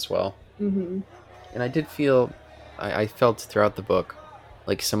moment as well. Mm-hmm. And I did feel, I felt throughout the book,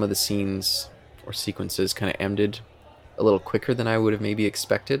 like some of the scenes or sequences kind of ended a little quicker than I would have maybe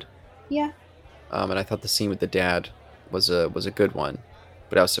expected. Yeah. And I thought the scene with the dad was a good one,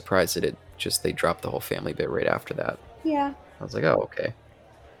 but I was surprised that they dropped the whole family bit right after that. Yeah. I was like, oh, okay.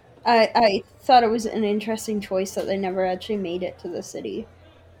 I thought it was an interesting choice that they never actually made it to the city.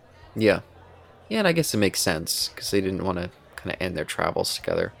 Yeah. Yeah, and I guess it makes sense because they didn't want to kind of end their travels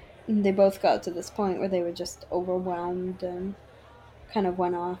together. And they both got to this point where they were just overwhelmed and kind of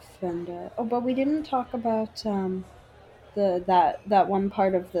went off. And but we didn't talk about that one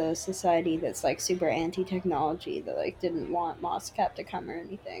part of the society that's like super anti-technology that like didn't want Moscap to come or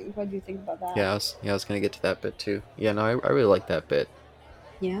anything. What do you think about that? Yeah, I was gonna get to that bit too. Yeah, no, I really like that bit.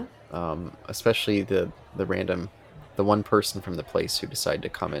 Yeah. Especially the one person from the place who decided to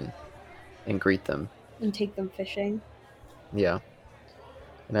come in and greet them and take them fishing. Yeah,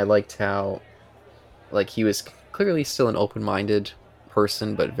 and I liked how, like, he was clearly still an open-minded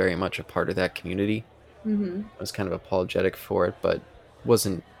person, but very much a part of that community. Mm-hmm. I was kind of apologetic for it, but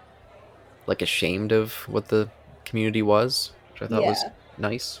wasn't like ashamed of what the community was, which I thought was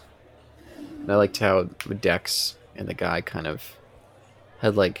nice. And I liked how Dex and the guy kind of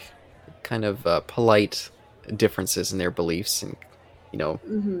had polite differences in their beliefs, and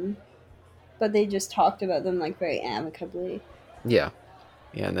Mm-hmm. But they just talked about them like very amicably. Yeah,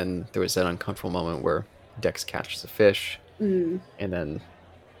 and then there was that uncomfortable moment where Dex catches a fish, and then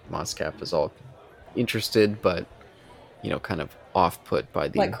Moscap is all interested, but kind of off-put by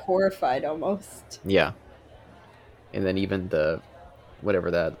the like horrified almost. Yeah, and then even the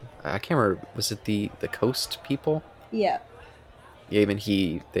whatever that I can't remember, was it the coast people? Yeah. Yeah,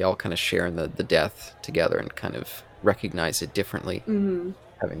 even they all kind of share in the death together and kind of recognize it differently,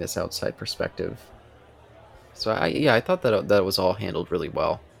 having this outside perspective. So I thought that was all handled really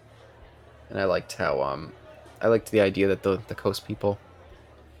well, and I liked how I liked the idea that the coast people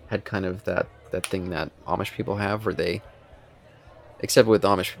had kind of that thing that Amish people have, where they, except with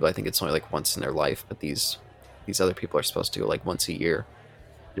Amish people, I think it's only like once in their life, but these other people are supposed to go like once a year,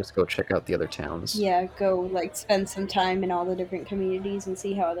 just go check out the other towns. Yeah, go like spend some time in all the different communities and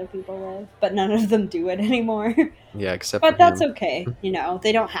see how other people live. But none of them do it anymore. Yeah, except for But that's him. okay. You know,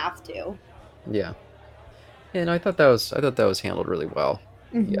 they don't have to. Yeah, and I thought that was handled really well.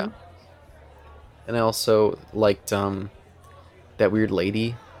 Yeah, Hmm. and I also liked that weird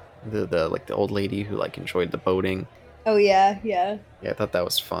lady, the like the old lady who like enjoyed the boating. Oh yeah, yeah. Yeah, I thought that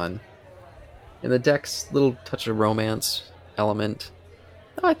was fun. And the Dex little touch of romance element,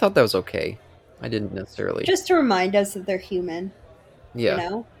 I thought that was okay. I didn't necessarily. Just to remind us that they're human, you Yeah.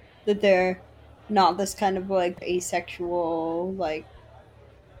 know? That they're not this kind of like asexual like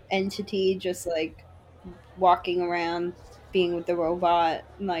entity just like walking around being with the robot,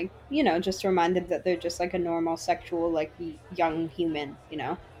 and, like, you know, just to remind them that they're just like a normal sexual like young human, you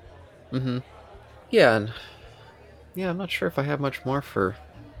know? Mm-hmm. Yeah, and yeah, I'm not sure if I have much more for.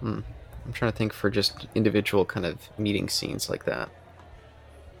 Hmm. I'm trying to think for just individual kind of meeting scenes like that.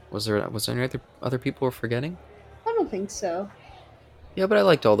 Was there any other people we're forgetting? I don't think so. Yeah, but I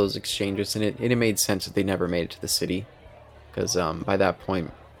liked all those exchanges, and it made sense that they never made it to the city because by that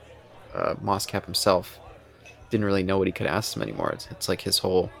point, Moscap himself didn't really know what he could ask them anymore. It's like his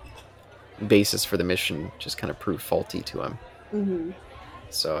whole basis for the mission just kind of proved faulty to him. Hmm.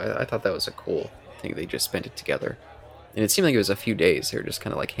 So I thought that was a cool thing. They just spent it together, and it seemed like it was a few days. They were just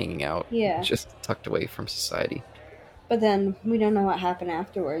kind of like hanging out, Yeah. just tucked away from society. But then we don't know what happened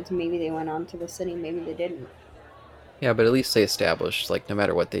afterwards. Maybe they went on to the city, maybe they didn't. Yeah, but at least they established, like, no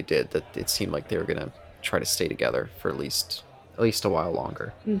matter what they did, that it seemed like they were gonna try to stay together for at least a while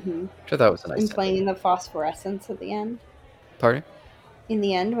longer. Hmm. Which I thought was a And nice playing ending. in the phosphorescence at the end. Pardon? In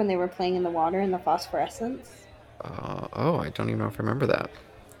the end, when they were playing in the water in the phosphorescence, Oh, I don't even know if I remember that.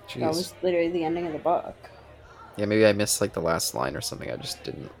 that Jeez. was literally the ending of the book. Yeah, maybe I missed like the last line or something. I just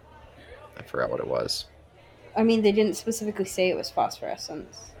didn't. I forgot what it was. I mean, they didn't specifically say it was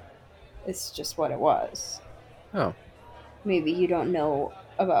phosphorescence. It's just what it was. Oh Maybe you don't know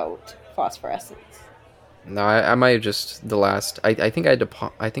about phosphorescence. no, I might have just the last. I think I had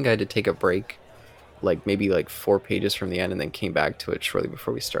to. I think I had to take a break, like maybe like 4 pages from the end, and then came back to it shortly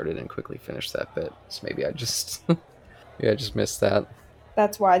before we started and quickly finished that bit. So maybe I just. Yeah, I just missed that.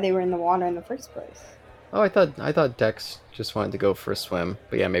 That's why they were in the water in the first place. Oh, I thought Dex just wanted to go for a swim,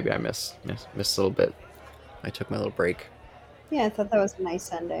 but yeah, maybe I missed a little bit. I took my little break. Yeah, I thought that was a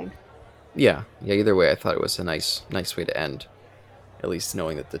nice ending. Yeah. Either way, I thought it was a nice way to end. At least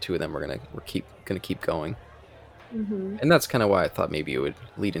knowing that the two of them were gonna keep going, Hmm. and that's kind of why I thought maybe it would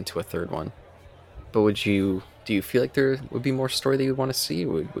lead into a third one. But do you feel like there would be more story that you would want to see?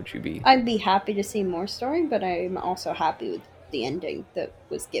 Would you be? I'd be happy to see more story, but I'm also happy with the ending that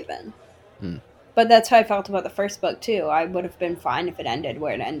was given. Hmm. But that's how I felt about the first book too. I would have been fine if it ended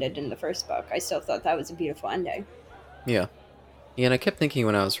where it ended in the first book. I still thought that was a beautiful ending. Yeah, yeah. And I kept thinking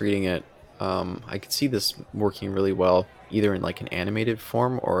when I was reading it, I could see this working really well either in like an animated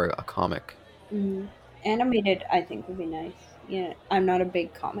form or a comic. Hmm. Animated, I think, would be nice. Yeah, I'm not a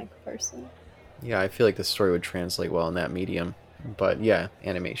big comic person. Yeah, I feel like the story would translate well in that medium. But yeah,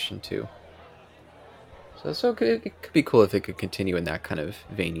 animation too. So it could be cool if it could continue in that kind of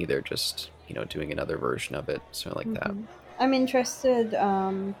vein, either just doing another version of it, something like that. Hmm. I'm interested.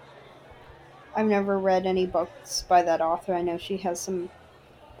 I've never read any books by that author. I know she has some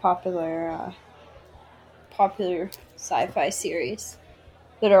popular popular sci-fi series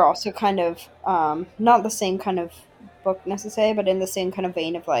that are also kind of not the same kind of book necessarily, but in the same kind of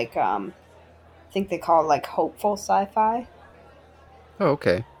vein of like I think they call it like hopeful sci-fi. Oh,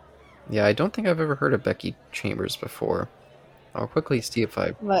 okay. Yeah, I don't think I've ever heard of Becky Chambers before. I'll quickly see if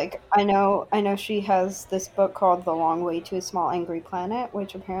I. Like I know she has this book called The Long Way to a Small Angry Planet,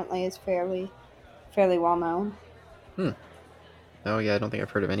 which apparently is fairly well known. Hmm. Oh yeah, I don't think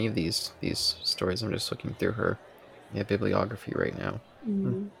I've heard of any of these stories. I'm just looking through her bibliography right now. Hmm.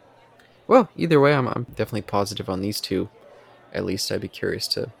 Mm. Well, either way, I'm definitely positive on these two. At least I'd be curious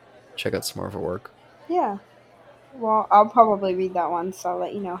to check out some more of her work. Yeah. Well, I'll probably read that one, so I'll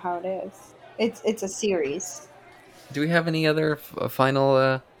let you know how it is. It's a series. Do we have any other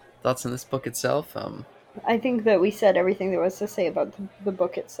final thoughts on this book itself? I think that we said everything there was to say about the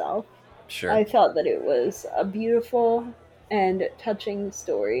book itself. Sure. I felt that it was a beautiful and touching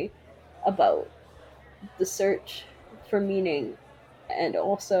story about the search for meaning, and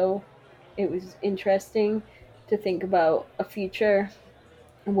also it was interesting to think about a future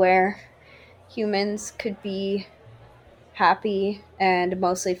where humans could be happy and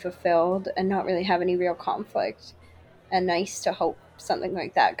mostly fulfilled and not really have any real conflict, and nice to hope something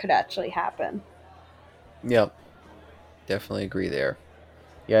like that could actually happen. Yep, definitely agree there.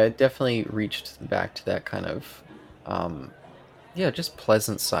 Yeah, it definitely reached back to that kind of, yeah, just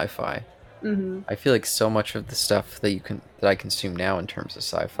pleasant sci-fi. Mm-hmm. I feel like so much of the stuff that I consume now in terms of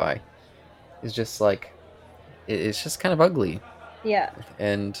sci-fi is just like it's just kind of ugly, Yeah.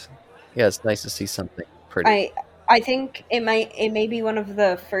 and yeah, it's nice to see something pretty. I think it may be one of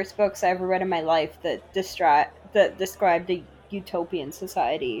the first books I ever read in my life that described a utopian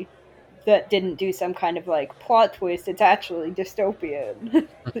society that didn't do some kind of like plot twist. It's actually dystopian.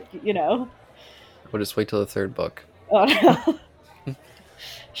 You know? We'll just wait till the third book. Oh no.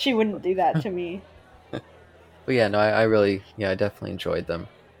 She wouldn't do that to me. But yeah, no, I really, yeah, I definitely enjoyed them.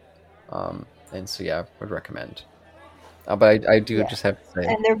 And so yeah, would recommend. But I do Yeah. just have to say,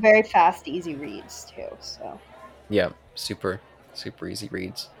 And they're very fast, easy reads too, so yeah, super, super easy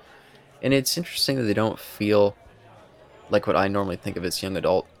reads. And it's interesting that they don't feel like what I normally think of as young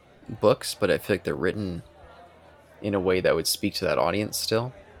adult books, but I feel like they're written in a way that would speak to that audience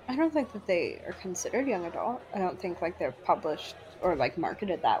still. I don't think that they are considered young adult. I don't think like they're published or like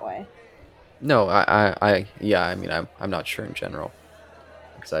marketed that way. No, yeah, I mean, I'm not sure in general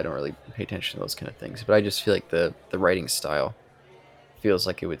because I don't really pay attention to those kind of things. But I just feel like the writing style feels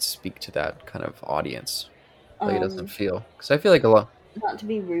like it would speak to that kind of audience. Like it doesn't Um, feel because I feel like a lot Not to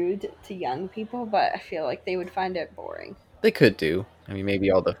be rude to young people, but I feel like they would find it boring. they could do. I mean,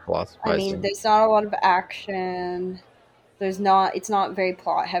 maybe all the I mean, philosophizing. there's not a lot of action. It's not very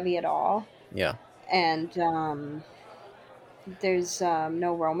plot heavy at all. Yeah, And there's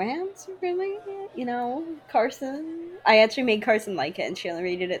no romance, really. You know, Carson. I actually made Carson like it, and she only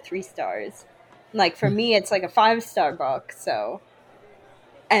rated it 3 stars. Like, for me, it's like a 5-star book, so.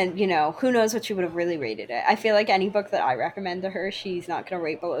 And, you know, who knows what she would have really rated it. I feel like any book that I recommend to her, she's not going to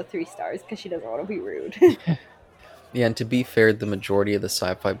rate below 3 stars because she doesn't want to be rude. yeah. And to be fair, the majority of the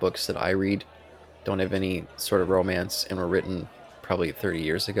sci-fi books that I read don't have any sort of romance and were written probably 30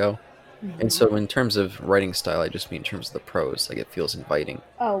 years ago. And Mm-hmm. so, in terms of writing style, I just mean in terms of the prose. Like it feels inviting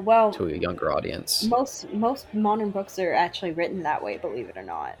Oh, well, to a younger audience. most modern books are actually written that way, believe it or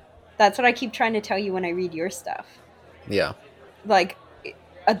not. That's what I keep trying to tell you when I read your stuff. Yeah, Like,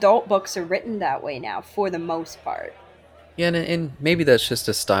 adult books are written that way now, for the most part. yeah, and maybe that's just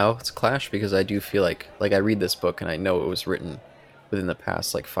a style. It's a clash because I do feel like I read this book and I know it was written within the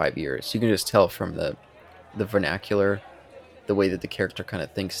past like 5 years. You can just tell from the vernacular, the way that the character kind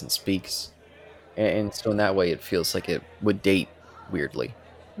of thinks and speaks, and so in that way, it feels like it would date weirdly.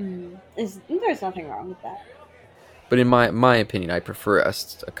 There's nothing wrong with that. But in my opinion, I prefer a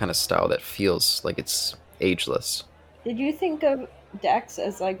kind of style that feels like it's ageless. Did you think of Dex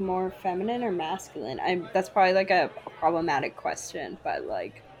as like more feminine or masculine? That's probably like a problematic question, but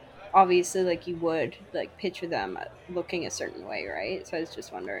like obviously like you would like picture them looking a certain way, right? So I was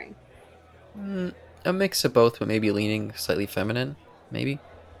just wondering. Mm, a mix of both, but maybe leaning slightly feminine, maybe.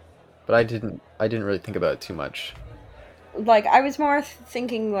 But I didn't really think about it too much. Like I was more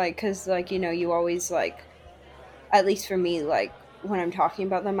thinking like cuz like you know, you always like at least for me like when I'm talking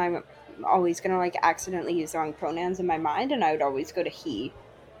about them I'm always going to like accidentally use the wrong pronouns in my mind and I would always go to he.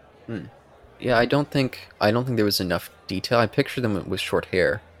 Hmm. Yeah, I don't think there was enough detail. I pictured them with short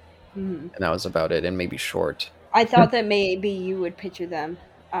hair, Mm-hmm. and that was about it, and maybe short. I thought that maybe you would picture them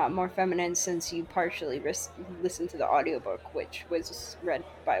more feminine since you partially listened to the audiobook, which was read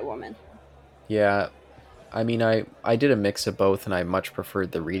by a woman. Yeah, I mean, I did a mix of both, and I much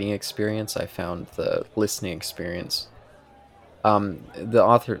preferred the reading experience. I found the listening experience. The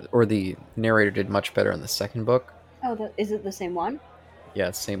author or the narrator did much better in the second book. Oh, is it the same one?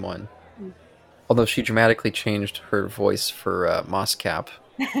 Yeah, same one. Mm. Although she dramatically changed her voice for Moscap,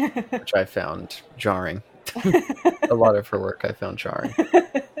 which I found jarring. A lot of her work I found jarring,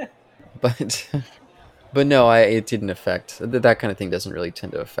 but but no, it didn't affect that kind of thing. Doesn't really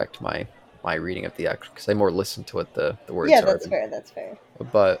tend to affect my reading of the actual because I more listen to what the words Yeah, are. that's fair. That's fair.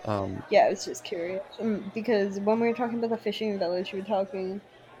 But Yeah, I was just curious because when we were talking about the fishing village, we were talking.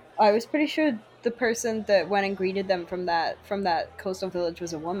 I was pretty sure the person that went and greeted them from that coastal village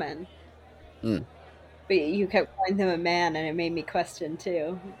was a woman, mm, but you kept calling them a man, and it made me question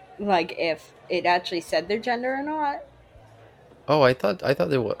too, like if it actually said their gender or not. oh, I thought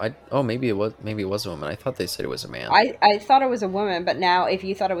they were. Oh, maybe it was a woman. I thought they said it was a man. I thought it was a woman, but now if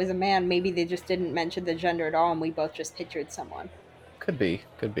you thought it was a man, maybe they just didn't mention the gender at all, and we both just pictured someone. Could be,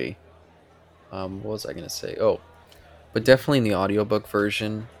 could be. What was I gonna say? Oh, but definitely in the audiobook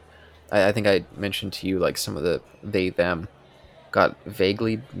version, I think I mentioned to you like some of the they them got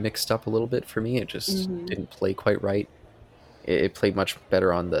vaguely mixed up a little bit for me. It just Hmm. didn't play quite right. It played much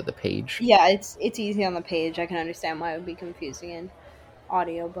better on the page. Yeah, it's easy on the page. I can understand why it would be confusing.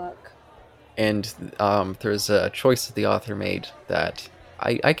 audiobook. And there's a choice that the author made that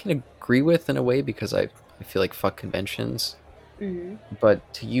I can agree with in a way, because I feel like fuck conventions. Mm-hmm.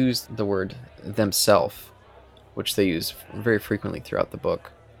 But to use the word themself, which they use very frequently throughout the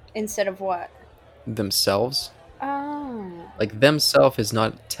book. Instead of what? Themselves. Oh. Like, themself is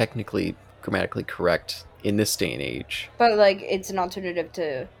not technically grammatically correct in this day and age. But, like, it's an alternative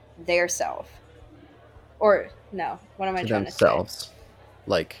to their self. Or, no, what am I trying themselves. to say?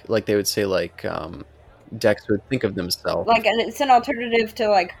 Like they would say, like, Dex would think of themselves. Like, it's an alternative to,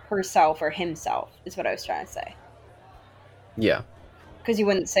 like, herself or himself, is what I was trying to say. Yeah. Because you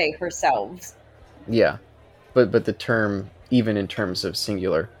wouldn't say herselves. Yeah. But the term, even in terms of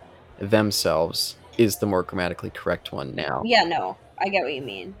singular, themselves, is the more grammatically correct one now. Yeah, no. I get what you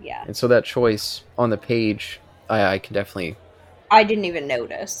mean, yeah. And so that choice on the page, I can definitely... I didn't even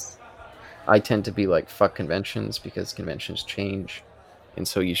notice. I tend to be like, fuck conventions, because conventions change. And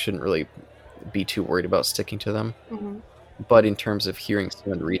so you shouldn't really be too worried about sticking to them. Mm-hmm. But in terms of hearing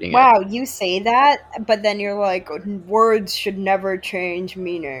someone reading wow, you say that, but then you're like, words should never change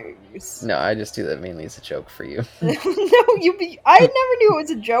meanings. No, I just do that mainly as a joke for you. No, I never knew it was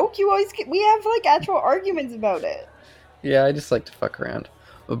a joke. We have, like, actual arguments about it. Yeah, I just like to fuck around.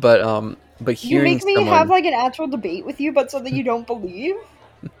 But hearing you make me someone... have, like, an actual debate with you, but something you don't believe?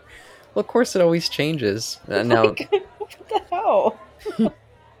 Well, of course it always changes. Now, what the hell?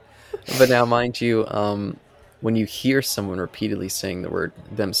 But now, mind you, when you hear someone repeatedly saying the word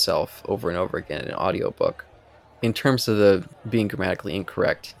themself over and over again in an audiobook, in terms of the being grammatically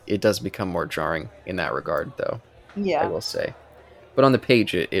incorrect, it does become more jarring in that regard, though. Yeah. I will say. But on the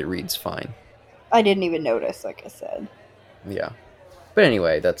page, it reads fine. I didn't even notice, like I said. Yeah. But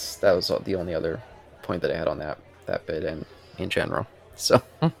anyway, that was the only other point that I had on that bit, and in general. So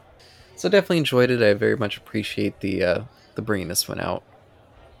definitely enjoyed it. I very much appreciate the bringing this one out.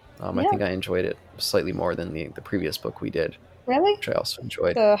 I think I enjoyed it slightly more than the previous book we did. Really? Which I also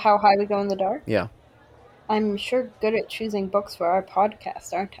enjoyed. The How High We Go in the Dark? Yeah. I'm sure good at choosing books for our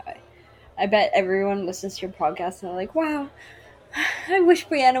podcast, aren't I? I bet everyone listens to your podcast and they're like, wow, I wish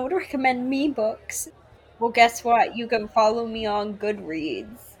Brianna would recommend me books. Well, guess what? You can follow me on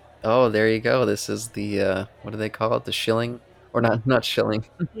Goodreads. Oh, there you go. This is the, what do they call it? The shilling? Or not shilling.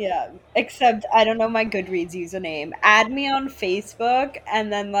 Yeah, except I don't know my Goodreads username. Add me on Facebook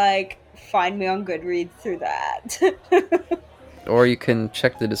and then, like, find me on Goodreads through that. Or you can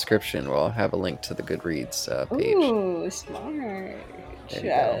check the description where I'll have a link to the Goodreads page. Ooh, smart.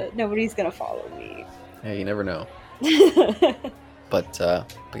 Nobody's gonna follow me. Yeah, you never know. But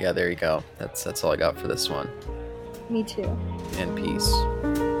yeah, there you go. That's all I got for this one. Me too. And peace.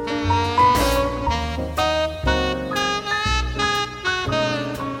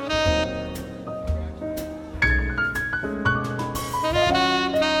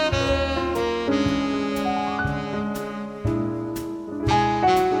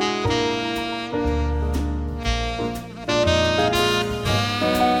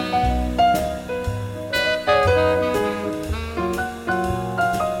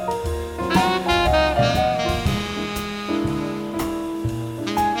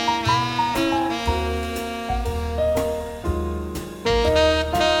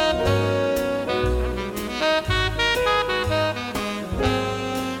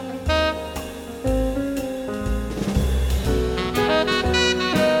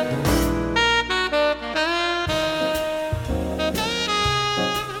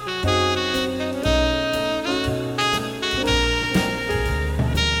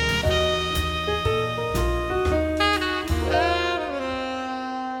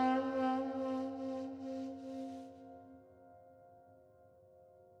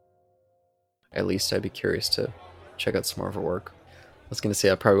 At least I'd be curious to check out some more of her work. I was going to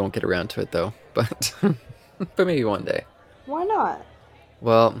say I probably won't get around to it, though, but but maybe one day. Why not?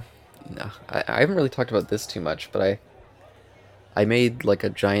 Well, no, I haven't really talked about this too much, but I made, like, a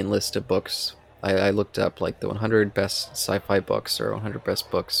giant list of books. I looked up, like, the 100 best sci-fi books or 100 best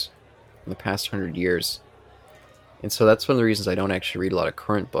books in the past 100 years. And so that's one of the reasons I don't actually read a lot of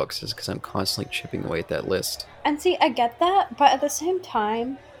current books, is because I'm constantly chipping away at that list. And see, I get that, but at the same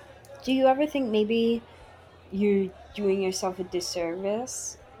time, do you ever think maybe you're doing yourself a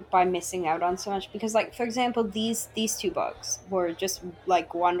disservice by missing out on so much? Because, like, for example, these two books were just,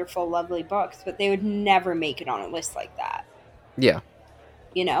 like, wonderful, lovely books, but they would never make it on a list like that. Yeah.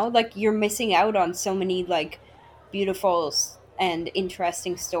 You know? Like, you're missing out on so many, like, beautiful and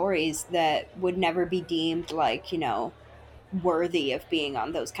interesting stories that would never be deemed, like, you know, worthy of being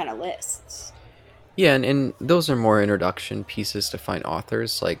on those kind of lists. Yeah, and those are more introduction pieces to find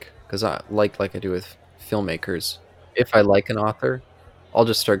authors, like, because I like I do with filmmakers. If I like an author, I'll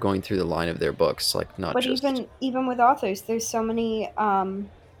just start going through the line of their books, like not But just. even with authors, there's so many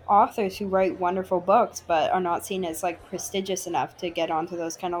authors who write wonderful books but are not seen as like prestigious enough to get onto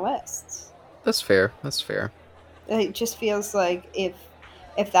those kind of lists. That's fair. That's fair. It just feels like if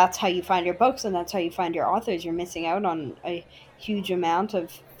that's how you find your books and that's how you find your authors, you're missing out on a huge amount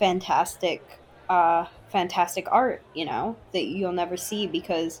of fantastic art, you know, that you'll never see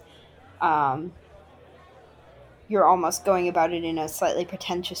because um, you're almost going about it in a slightly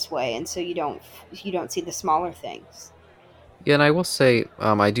pretentious way, and so you don't see the smaller things. Yeah, and I will say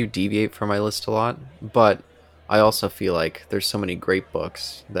I do deviate from my list a lot, but I also feel like there's so many great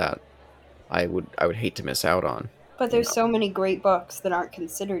books that I would hate to miss out on. But You there's know. so many great books that aren't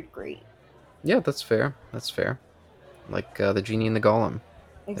considered great. Yeah, that's fair. That's fair. Like the Genie and the Golem.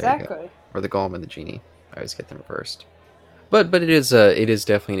 There you go. Exactly. Or the Golem and the Genie. I always get them reversed. But it is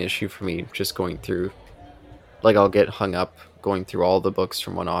definitely an issue for me just going through. Like I'll get hung up going through all the books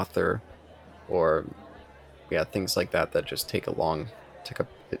from one author, or yeah, things like that that just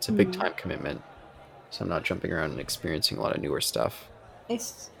it's a big Mm. time commitment. So I'm not jumping around and experiencing a lot of newer stuff.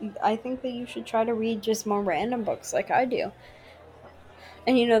 It's, I think that you should try to read just more random books like I do.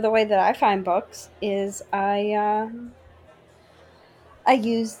 And you know the way that I find books is I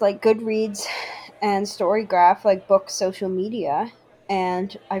use like Goodreads and Storygraph, like book social media,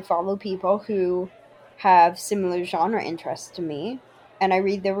 and I follow people who have similar genre interests to me, and I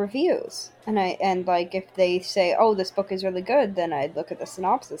read their reviews. And like if they say, "Oh, this book is really good," then I look at the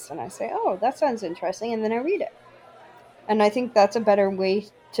synopsis and I say, "Oh, that sounds interesting," and then I read it. And I think that's a better way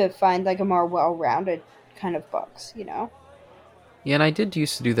to find like a more well-rounded kind of books, you know? Yeah, and I did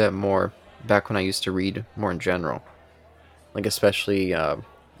used to do that more back when I used to read more in general. Like especially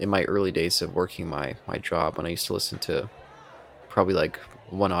in my early days of working my job, when I used to listen to probably like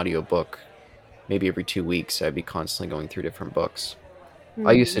one audiobook maybe every 2 weeks. I'd be constantly going through different books.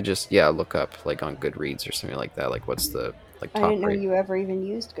 I used Hmm. to just look up like on Goodreads or something like that, like what's the like I top didn't know rate. you ever even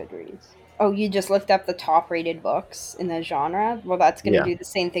used Goodreads. Oh, you just looked up the top rated books in the genre? Well, that's going to Yeah. do the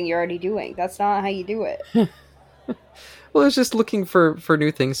same thing you're already doing. That's not how you do it. Well, it's just looking for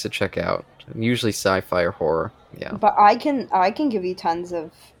new things to check out. Usually sci-fi or horror. Yeah. But I can give you tons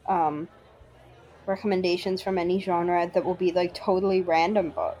of um, recommendations from any genre that will be like totally random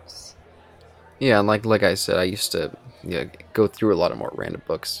books. Yeah, and like I said, I used to go through a lot of more random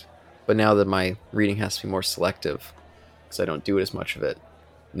books. But now that my reading has to be more selective because I don't do it as much of it.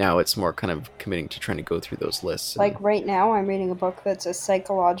 Now it's more kind of committing to trying to go through those lists and Like right now, I'm reading a book that's a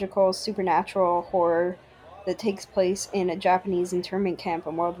psychological supernatural horror that takes place in a Japanese internment camp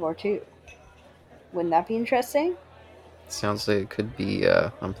in World War II. Wouldn't that be interesting? sounds like it could be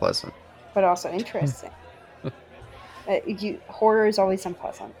unpleasant. But also interesting. Horror is always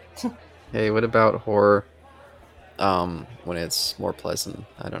unpleasant. Hey, what about horror when it's more pleasant?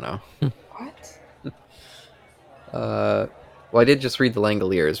 I don't know. What? Uh well, I did just read The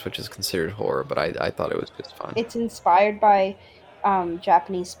Langoliers, which is considered horror, but I thought it was just fun. It's inspired by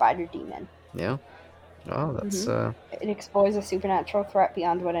Japanese spider demon. Yeah. Oh, that's Hmm. It explores a supernatural threat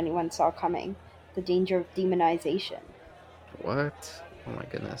beyond what anyone saw coming, the danger of demonization. what? Oh my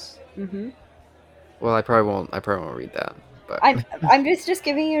goodness. Hmm. Well, I probably won't read that. But I'm just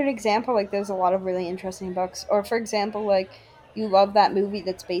giving you an example. Like, there's a lot of really interesting books. Or, for example, like you love that movie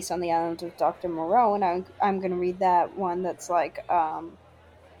that's based on the island of Dr. Moreau, and I'm gonna read that one that's like a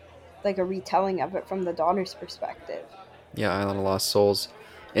retelling of it from the daughter's perspective. yeah, Island of Lost Souls.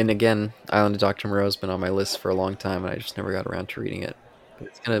 And again, Island of Dr. Moreau's been on my list for a long time, and I just never got around to reading it. But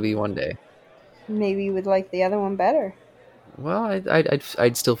it's gonna be one day. Maybe you would like the other one better. Well,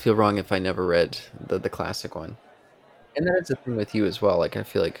 I'd still feel wrong if I never read the classic one. And that is the thing with you as well. Like I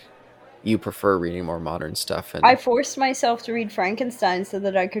feel like you prefer reading more modern stuff, I and forced myself to read Frankenstein so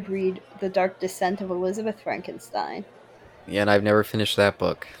that I could read The Dark Descent of Elizabeth Frankenstein. yeah, and I've never finished that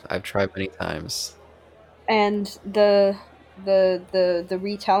book. I've tried many times, And the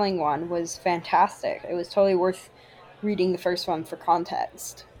retelling one was fantastic. It was totally worth reading the first one for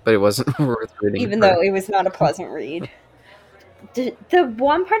context, but it wasn't worth reading even for. though it was not a pleasant read. The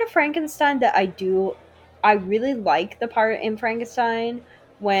one part of Frankenstein that I really like the part in Frankenstein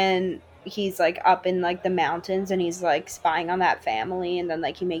when he's like up in like the mountains and he's like spying on that family and then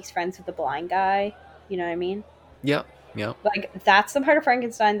like he makes friends with the blind guy. You know what I mean? Yep, yep. Like that's the part of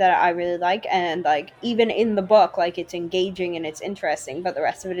Frankenstein that I really like, and like even in the book, like it's engaging and it's interesting, but the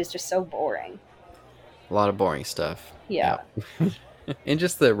rest of it is just so boring. A lot of boring stuff. Yeah, Yep. And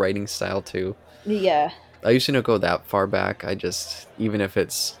just the writing style too. yeah, I usually don't go that far back. I just, even if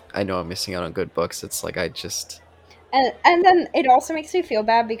I know I'm missing out on good books. It's like and then it also makes me feel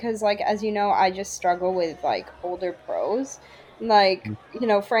bad because like as you know, I just struggle with like older prose, Like, you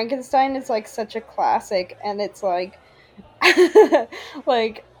know, Frankenstein is like such a classic, and it's like,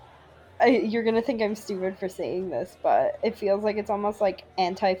 like you're gonna think I'm stupid for saying this, but it feels like it's almost like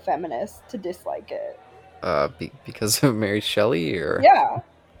anti-feminist to dislike it. Because of Mary Shelley, or Yeah,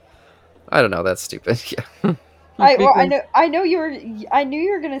 I don't know. That's stupid. Yeah. I Because, know I knew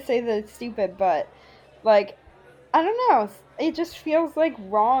you were gonna say that it's stupid, but like I don't know, it just feels like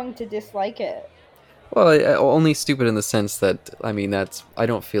wrong to dislike it. well, only stupid in the sense that I mean that's I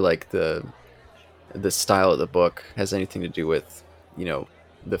don't feel like the style of the book has anything to do with, you know,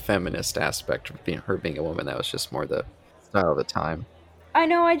 the feminist aspect of being a woman. That was just more the style of the time. I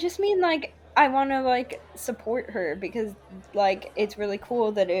know, I just mean like I want to like support her because like it's really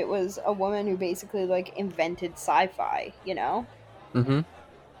cool that it was a woman who basically like invented sci-fi, you know? Mm-hmm.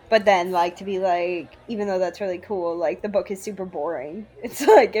 But then like to be like even though that's really cool, like the book is super boring. It's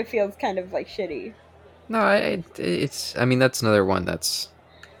like it feels kind of like shitty. No, it's. I mean, that's another one that's.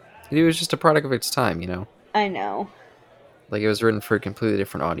 It was just a product of its time, you know. I know. Like it was written for a completely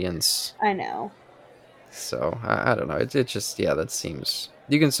different audience. I know. So I don't know. It just yeah, that seems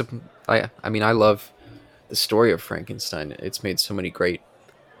you can. I mean, I love the story of Frankenstein. It's made so many great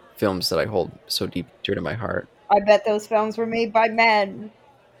films that I hold so deep dear to my heart. I bet those films were made by men.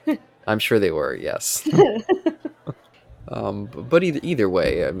 I'm sure they were, yes. But either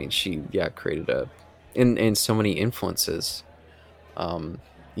way, I mean, she created in so many influences.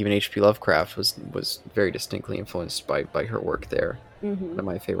 Even H.P. Lovecraft was very distinctly influenced by her work there. One Hmm. of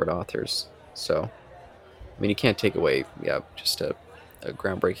my favorite authors. So, I mean, you can't take away, just a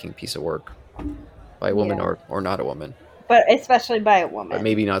groundbreaking piece of work by a woman Yeah. or not a woman, But especially by a but woman.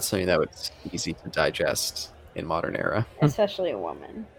 maybe not something that was easy to digest in modern era. Especially a woman.